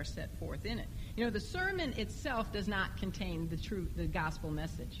holiness that are set forth in it. The sermon itself does not contain the gospel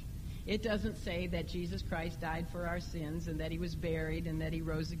message. It doesn't say that Jesus Christ died for our sins and that he was buried and that he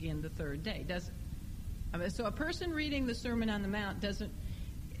rose again the third day, does it? So a person reading the Sermon on the Mount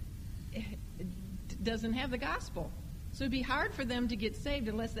doesn't have the gospel. So it'd be hard for them to get saved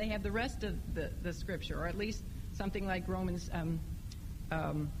unless they have the rest of the scripture, or at least something like John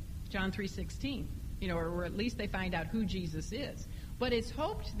 3:16, or at least they find out who Jesus is. But it's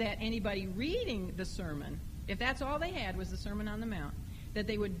hoped that anybody reading the sermon, if that's all they had was the Sermon on the Mount, that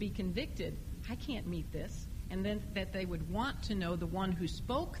they would be convicted, I can't meet this, and then that they would want to know the one who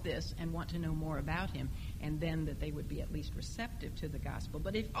spoke this and want to know more about him, and then that they would be at least receptive to the gospel.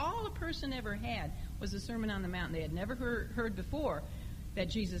 But if all a person ever had was the Sermon on the Mount, and they had never heard before that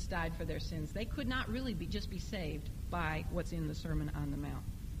Jesus died for their sins, they could not really just be saved by what's in the Sermon on the Mount.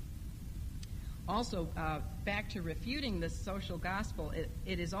 Also, back to refuting the social gospel,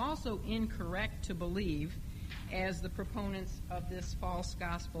 it is also incorrect to believe, as the proponents of this false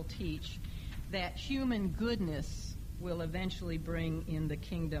gospel teach, that human goodness will eventually bring in the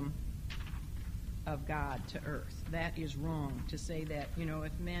kingdom of God to earth. That is wrong to say that,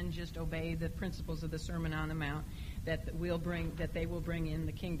 if men just obey the principles of the Sermon on the Mount, that they will bring in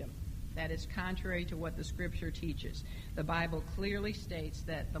the kingdom. That is contrary to what the Scripture teaches. The Bible clearly states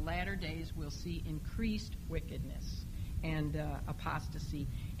that the latter days will see increased wickedness and apostasy,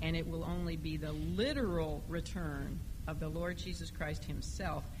 and it will only be the literal return of the Lord Jesus Christ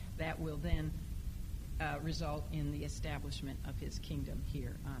himself that will then result in the establishment of his kingdom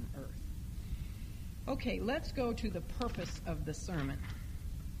here on earth. Okay, let's go to the purpose of the sermon.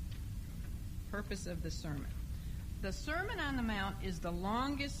 Purpose of the sermon. The Sermon on the Mount is the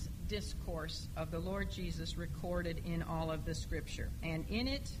longest discourse of the Lord Jesus recorded in all of the Scripture, and in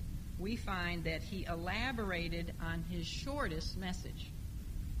it we find that he elaborated on his shortest message.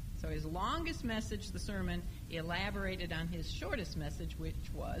 So his longest message, the sermon, elaborated on his shortest message,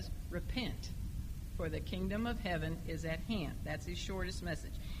 which was, repent, for the kingdom of heaven is at hand. That's his shortest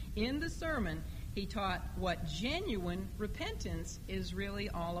message. In the sermon, he taught what genuine repentance is really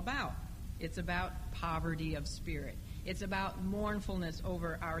all about. It's about poverty of spirit. It's about mournfulness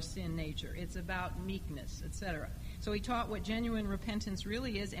over our sin nature. It's about meekness, etc. So he taught what genuine repentance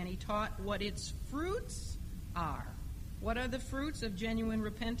really is, and he taught what its fruits are. What are the fruits of genuine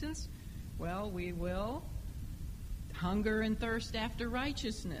repentance? Well, we will hunger and thirst after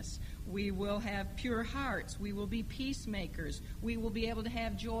righteousness. We will have pure hearts. We will be peacemakers. We will be able to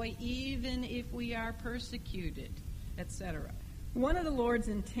have joy even if we are persecuted, etc. One of the Lord's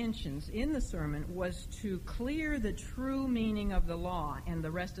intentions in the sermon was to clear the true meaning of the law and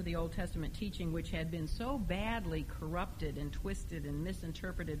the rest of the Old Testament teaching, which had been so badly corrupted and twisted and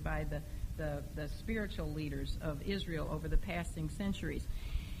misinterpreted by the spiritual leaders of Israel over the passing centuries.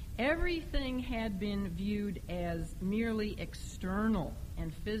 Everything had been viewed as merely external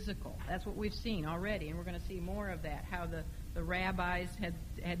and physical. That's what we've seen already, and we're going to see more of that, how the rabbis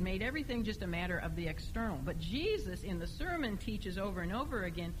had made everything just a matter of the external. But Jesus, in the sermon, teaches over and over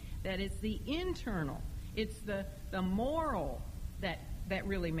again that it's the internal, it's the moral that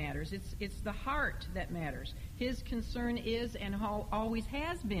really matters. It's the heart that matters. His concern is, and always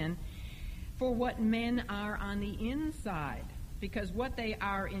has been, for what men are on the inside. Because what they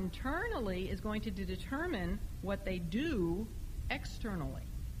are internally is going to determine what they do externally.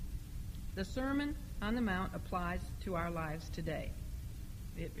 The Sermon on the Mount applies to our lives today.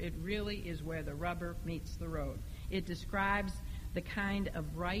 It really is where the rubber meets the road. It describes the kind of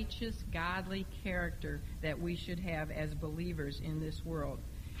righteous, godly character that we should have as believers in this world.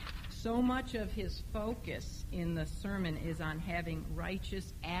 So much of his focus in the sermon is on having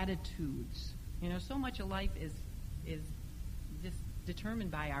righteous attitudes. You know, so much of life is just determined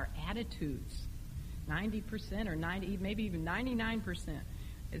by our attitudes. 90% or 90, maybe even 99%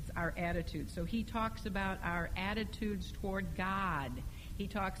 is our attitude. So he talks about our attitudes toward God. He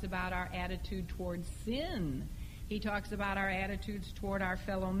talks about our attitude toward sin. He talks about our attitudes toward our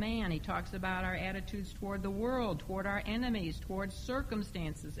fellow man. He talks about our attitudes toward the world, toward our enemies, toward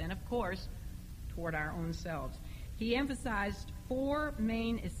circumstances, and of course, toward our own selves. He emphasized 4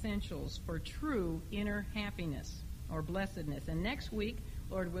 main essentials for true inner happiness or blessedness. And next week,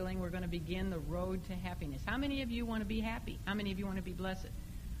 Lord willing, we're going to begin the road to happiness. How many of you want to be happy? How many of you want to be blessed?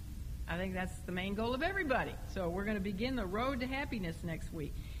 I think that's the main goal of everybody. So we're going to begin the road to happiness next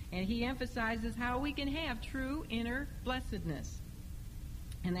week. And he emphasizes how we can have true inner blessedness.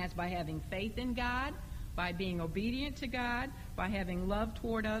 And that's by having faith in God, by being obedient to God, by having love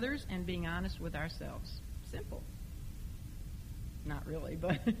toward others, and being honest with ourselves. Simple. Not really,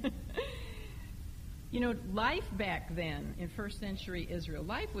 but... You know, life back then in first century Israel,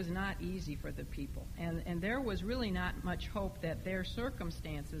 life was not easy for the people. And there was really not much hope that their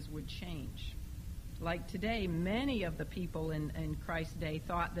circumstances would change. Like today, many of the people in Christ's day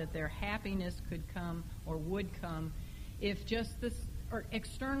thought that their happiness could come or would come if just the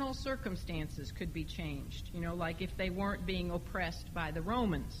external circumstances could be changed. You know, like if they weren't being oppressed by the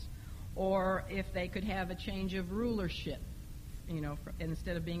Romans, or if they could have a change of rulership, you know,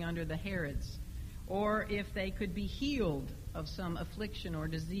 instead of being under the Herods. Or if they could be healed of some affliction or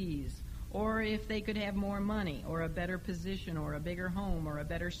disease, or if they could have more money, or a better position, or a bigger home, or a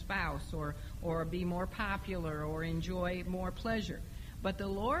better spouse, or be more popular, or enjoy more pleasure. But the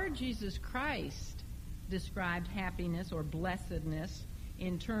Lord Jesus Christ described happiness or blessedness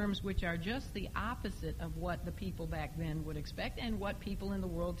in terms which are just the opposite of what the people back then would expect and what people in the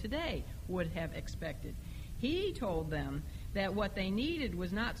world today would have expected. He told them that what they needed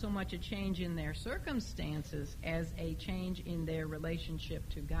was not so much a change in their circumstances as a change in their relationship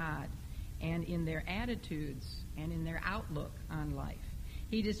to God and in their attitudes and in their outlook on life.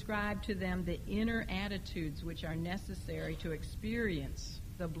 He described to them the inner attitudes which are necessary to experience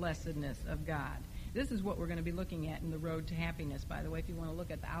the blessedness of God. This is what we're going to be looking at in the road to happiness, by the way, if you want to look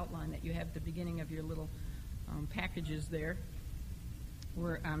at the outline that you have at the beginning of your little packages there.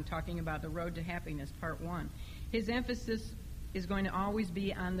 I'm talking about the road to happiness, part 1. His emphasis is going to always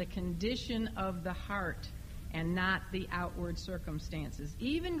be on the condition of the heart and not the outward circumstances.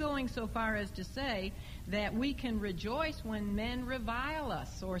 Even going so far as to say that we can rejoice when men revile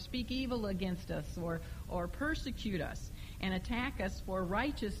us or speak evil against us or persecute us and attack us for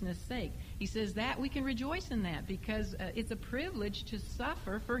righteousness' sake. He says that we can rejoice in that because it's a privilege to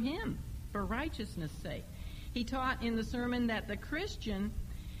suffer for him, for righteousness' sake. He taught in the sermon that the Christian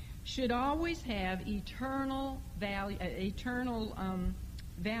should always have eternal values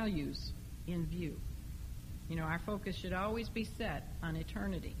in view. You know, our focus should always be set on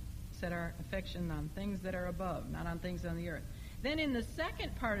eternity. Set our affection on things that are above, not on things on the earth. Then in the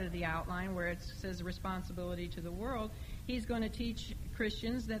second part of the outline, where it says responsibility to the world, he's going to teach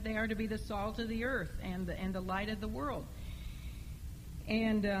Christians that they are to be the salt of the earth and the light of the world.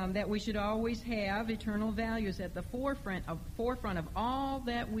 And that we should always have eternal values at the forefront of all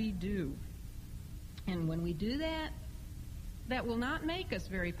that we do. And when we do that, that will not make us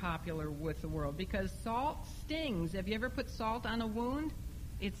very popular with the world because salt stings. Have you ever put salt on a wound?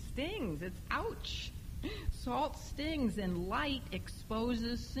 It stings. It's ouch. Salt stings and light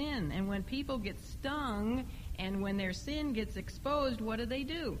exposes sin. And when people get stung and when their sin gets exposed, what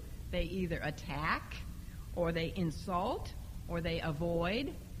do? They either attack, or they insult, or they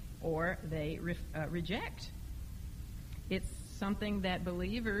avoid, or they reject. It's something that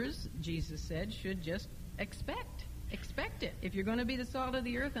believers, Jesus said, should just expect. Expect it. If you're going to be the salt of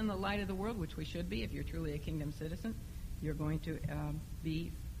the earth and the light of the world, which we should be if you're truly a kingdom citizen, you're going to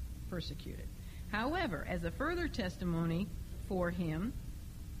be persecuted. However, as a further testimony for him,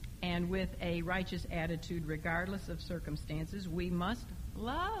 and with a righteous attitude regardless of circumstances, we must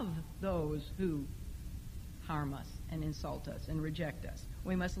love those who harm us and insult us and reject us.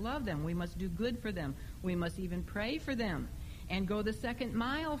 We must love them. We must do good for them. We must even pray for them and go the second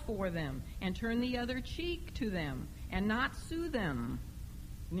mile for them and turn the other cheek to them and not sue them,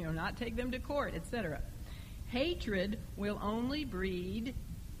 not take them to court, etc. Hatred will only breed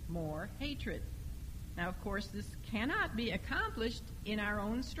more hatred. Now, of course, this cannot be accomplished in our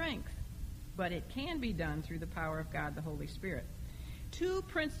own strength, but it can be done through the power of God, the Holy Spirit. Two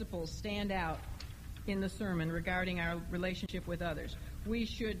principles stand out in the sermon regarding our relationship with others. We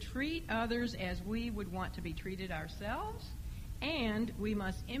should treat others as we would want to be treated ourselves, and we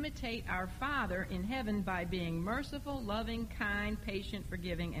must imitate our Father in heaven by being merciful, loving, kind, patient,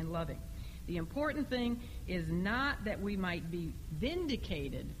 forgiving, and loving. The important thing is not that we might be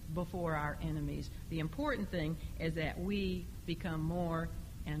vindicated before our enemies. The important thing is that we become more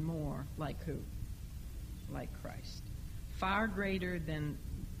and more like who? Like Christ. Far greater than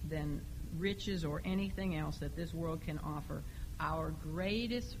riches or anything else that this world can offer. Our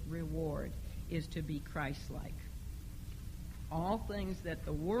greatest reward is to be Christ-like. All things that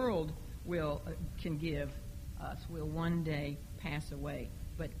the world can give us will one day pass away.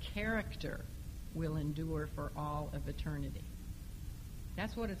 But character will endure for all of eternity.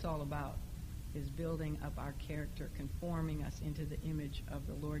 That's what it's all about, is building up our character, conforming us into the image of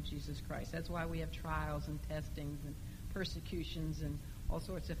the Lord Jesus Christ. That's why we have trials and testings and persecutions and all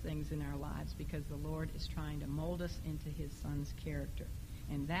sorts of things in our lives, because the Lord is trying to mold us into his Son's character.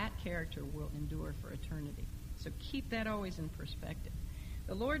 And that character will endure for eternity. So keep that always in perspective.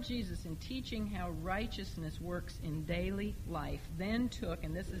 The Lord Jesus, in teaching how righteousness works in daily life, then took,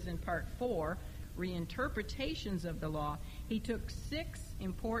 and this is in part 4, reinterpretations of the law. He took 6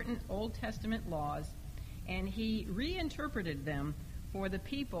 important Old Testament laws, and he reinterpreted them for the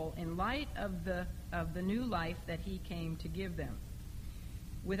people in light of the new life that he came to give them.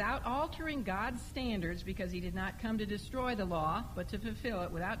 Without altering God's standards, because he did not come to destroy the law, but to fulfill it,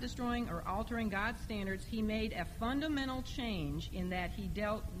 without destroying or altering God's standards, he made a fundamental change in that he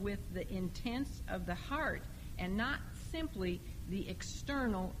dealt with the intents of the heart and not simply the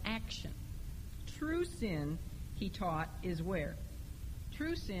external action. True sin, he taught, is where?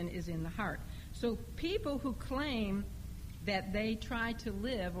 True sin is in the heart. So people who claim that they try to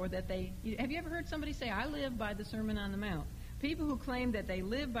live, or that they... Have you ever heard somebody say, I live by the Sermon on the Mount? People who claim that they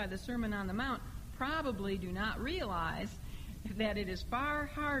live by the Sermon on the Mount probably do not realize that it is far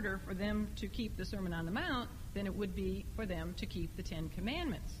harder for them to keep the Sermon on the Mount than it would be for them to keep the 10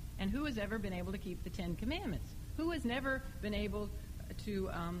 Commandments. And who has ever been able to keep the 10 Commandments? Who has never been able to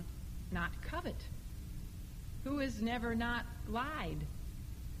not covet? Who has never not lied?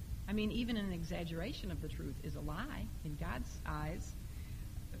 I mean, even an exaggeration of the truth is a lie in God's eyes.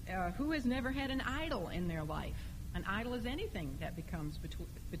 Who has never had an idol in their life? An idol is anything that becomes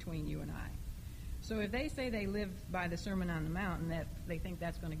between you and I. So if they say they live by the Sermon on the Mount and that they think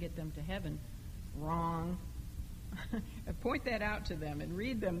that's going to get them to heaven, wrong. Point that out to them and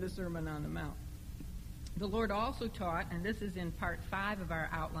read them the Sermon on the Mount. The Lord also taught, and this is in part 5 of our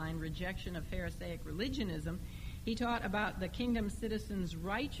outline, rejection of Pharisaic religionism. He taught about the kingdom citizens'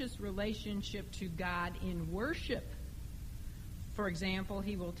 righteous relationship to God in worship. For example,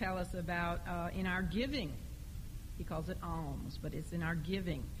 he will tell us about in our giving. He calls it alms, but it's in our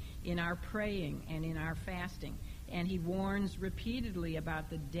giving, in our praying, and in our fasting. And he warns repeatedly about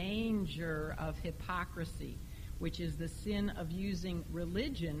the danger of hypocrisy, which is the sin of using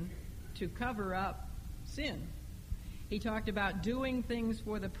religion to cover up sin. He talked about doing things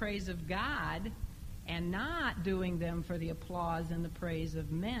for the praise of God and not doing them for the applause and the praise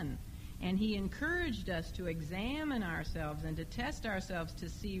of men. And he encouraged us to examine ourselves and to test ourselves to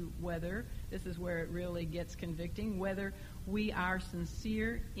see whether, this is where it really gets convicting, whether we are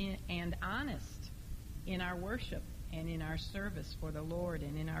sincere and honest in our worship and in our service for the Lord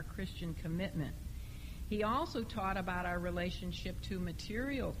and in our Christian commitment. He also taught about our relationship to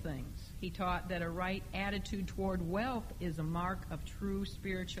material things. He taught that a right attitude toward wealth is a mark of true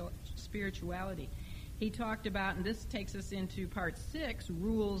spirituality. He talked about, and this takes us into part 6,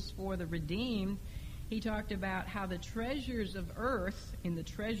 rules for the redeemed. He talked about how the treasures of earth, in the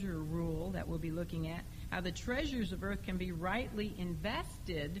treasure rule that we'll be looking at, how the treasures of earth can be rightly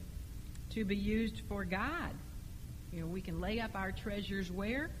invested to be used for God. We can lay up our treasures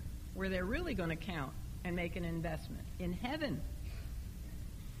where? Where they're really going to count and make an investment. In heaven.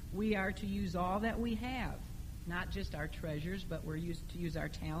 We are to use all that we have. Not just our treasures, but we're used to use our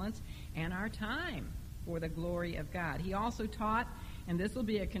talents and our time for the glory of God. He also taught, and this will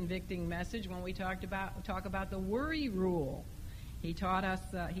be a convicting message when we talk about the worry rule. He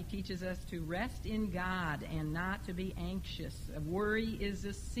teaches us to rest in God and not to be anxious. Worry is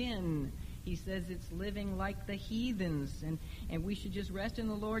a sin. He says it's living like the heathens, and we should just rest in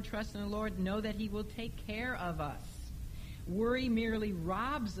the Lord, trust in the Lord, know that He will take care of us. Worry merely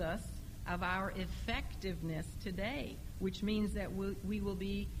robs us of our effectiveness today, which means that we will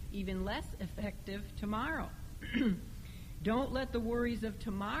be even less effective tomorrow. Don't let the worries of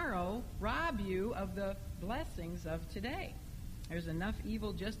tomorrow rob you of the blessings of today. There's enough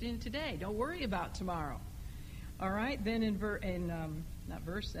evil just in today. Don't worry about tomorrow. All right, then not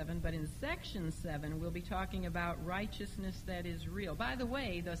verse 7, but in section 7, we'll be talking about righteousness that is real. By the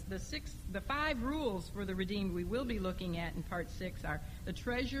way, the 5 rules for the redeemed we will be looking at in part 6 are the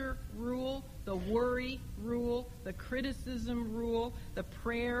treasure rule, the worry rule, the criticism rule, the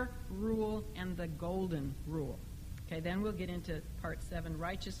prayer rule, and the golden rule. Okay, then we'll get into part 7,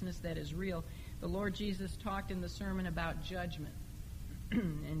 righteousness that is real. The Lord Jesus talked in the sermon about judgment,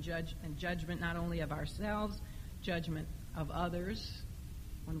 and judgment not only of ourselves, judgment of others,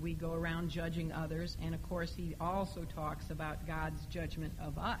 when we go around judging others. And, of course, he also talks about God's judgment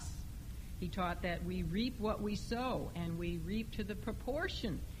of us. He taught that we reap what we sow, and we reap to the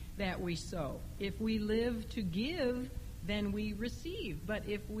proportion that we sow. If we live to give, then we receive. But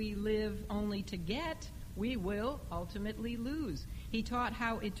if we live only to get, we will ultimately lose. He taught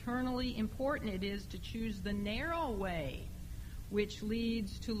how eternally important it is to choose the narrow way, which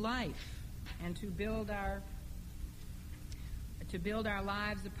leads to life, and to build our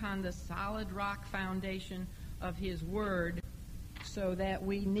lives upon the solid rock foundation of His Word, so that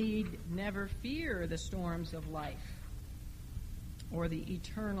we need never fear the storms of life or the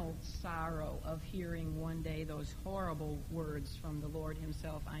eternal sorrow of hearing one day those horrible words from the Lord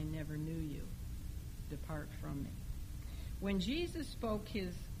Himself, "I never knew you. Depart from me." When Jesus spoke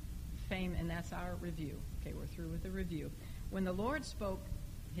His fame, and that's our review. Okay, we're through with the review. When the Lord spoke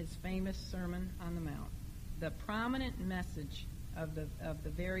His famous Sermon on the Mount, the prominent message of the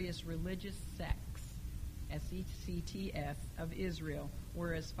various religious sects, S-E-C-T-S, of Israel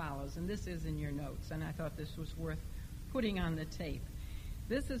were as follows. And this is in your notes, and I thought this was worth putting on the tape.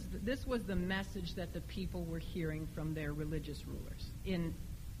 This was the message that the people were hearing from their religious rulers, in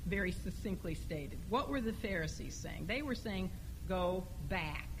very succinctly stated. What were the Pharisees saying? They were saying, go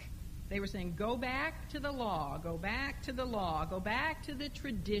back. They were saying, go back to the law, go back to the law, go back to the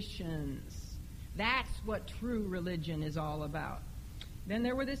traditions. That's what true religion is all about. Then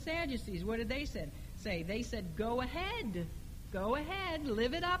there were the Sadducees. What did they say? They said, go ahead,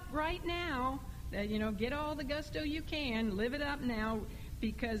 live it up right now. Get all the gusto you can, live it up now,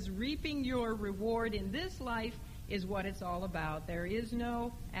 because reaping your reward in this life is what it's all about. There is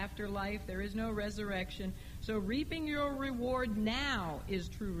no afterlife, there is no resurrection. So reaping your reward now is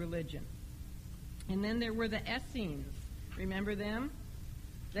true religion. And then there were the Essenes. Remember them?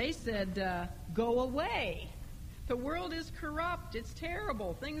 They said, go away. The world is corrupt. It's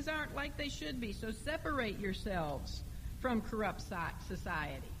terrible. Things aren't like they should be. So separate yourselves from corrupt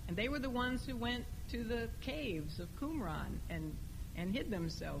society. And they were the ones who went to the caves of Qumran and hid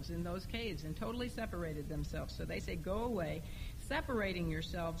themselves in those caves and totally separated themselves. So they say, go away. Separating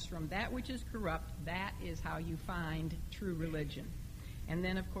yourselves from that which is corrupt, that is how you find true religion. And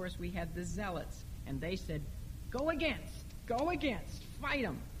then, of course, we had the Zealots. And they said, go against, fight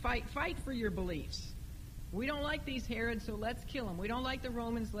them, fight for your beliefs. We don't like these Herods, so let's kill them. We don't like the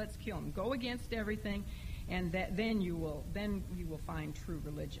Romans, let's kill them. Go against everything, and then you will find true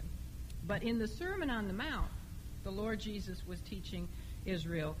religion. But in the Sermon on the Mount, the Lord Jesus was teaching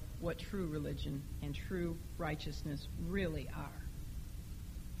Israel what true religion and true righteousness really are.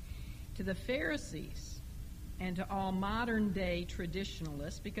 To the Pharisees and to all modern-day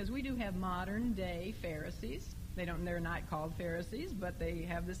traditionalists, because we do have modern-day Pharisees. They're not called Pharisees, but they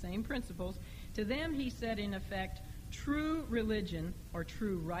have the same principles. To them, he said, in effect, true religion, or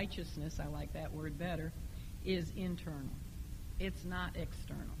true righteousness, I like that word better, is internal. It's not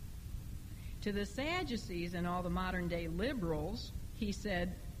external. To the Sadducees and all the modern-day liberals, he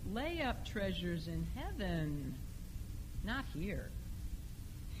said, lay up treasures in heaven, not here.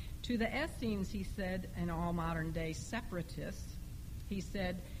 To the Essenes, he said, and all modern-day separatists, he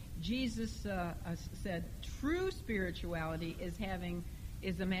said, Jesus said true spirituality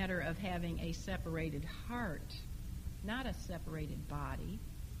is a matter of having a separated heart, not a separated body.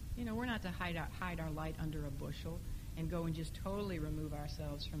 You know, we're not to hide our light under a bushel and go and just totally remove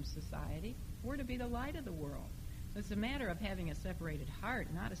ourselves from society. We're to be the light of the world. So it's a matter of having a separated heart,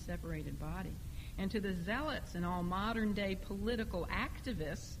 not a separated body. And to the zealots and all modern-day political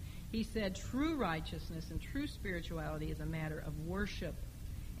activists, he said true righteousness and true spirituality is a matter of worship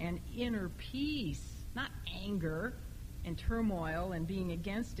and inner peace, not anger and turmoil and being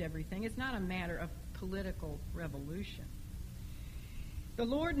against everything. It's not a matter of political revolution. The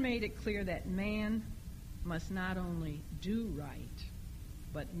Lord made it clear that man must not only do right,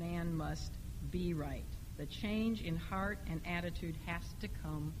 but man must be right. The change in heart and attitude has to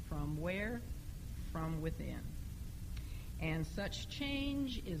come from where? From within. And such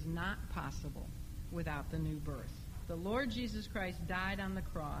change is not possible without the new birth. The Lord Jesus Christ died on the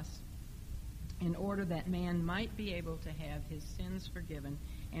cross in order that man might be able to have his sins forgiven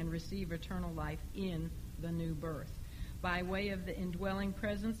and receive eternal life in the new birth. By way of the indwelling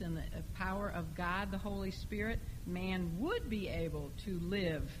presence and the power of God, the Holy Spirit, man would be able to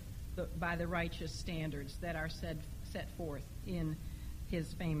live by the righteous standards that are set forth in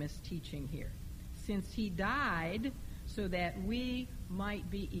his famous teaching here. Since he died so that we might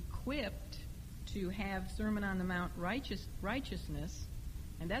be equipped to have Sermon on the Mount righteousness,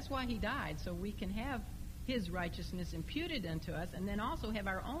 and that's why he died, so we can have his righteousness imputed unto us, and then also have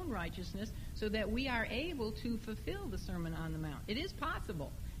our own righteousness so that we are able to fulfill the Sermon on the Mount. It is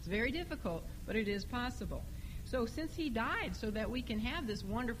possible. It's very difficult, but it is possible. So since he died so that we can have this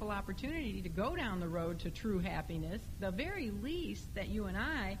wonderful opportunity to go down the road to true happiness, the very least that you and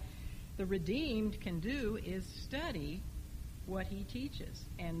I, the redeemed, can do is study what he teaches.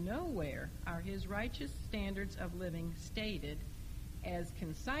 And nowhere are his righteous standards of living stated as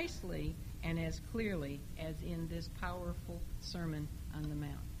concisely and as clearly as in this powerful Sermon on the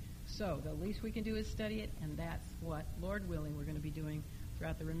Mount. So the least we can do is study it, and that's what, Lord willing, we're going to be doing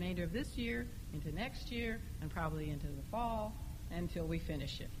throughout the remainder of this year, into next year, and probably into the fall, until we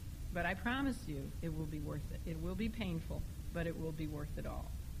finish it. But I promise you, it will be worth it. It will be painful, but it will be worth it all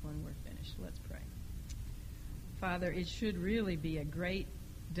when we're finished. Let's pray. Father, it should really be a great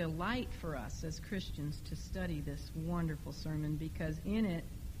delight for us as Christians to study this wonderful sermon, because in it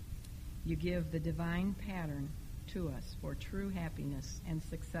you give the divine pattern to us for true happiness and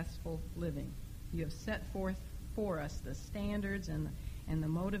successful living. You have set forth for us the standards and the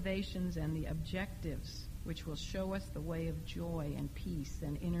motivations and the objectives which will show us the way of joy and peace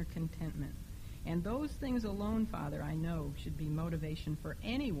and inner contentment. And those things alone, Father, I know should be motivation for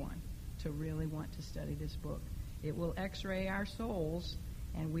anyone to really want to study this book. It will x-ray our souls,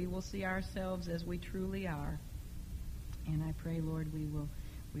 and we will see ourselves as we truly are. And I pray, Lord, we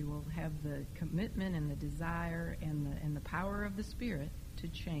will have the commitment and the desire and the power of the Spirit to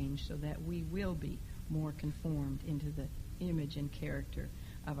change so that we will be more conformed into the image and character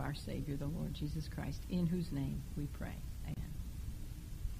of our Savior, the Lord Jesus Christ, in whose name we pray.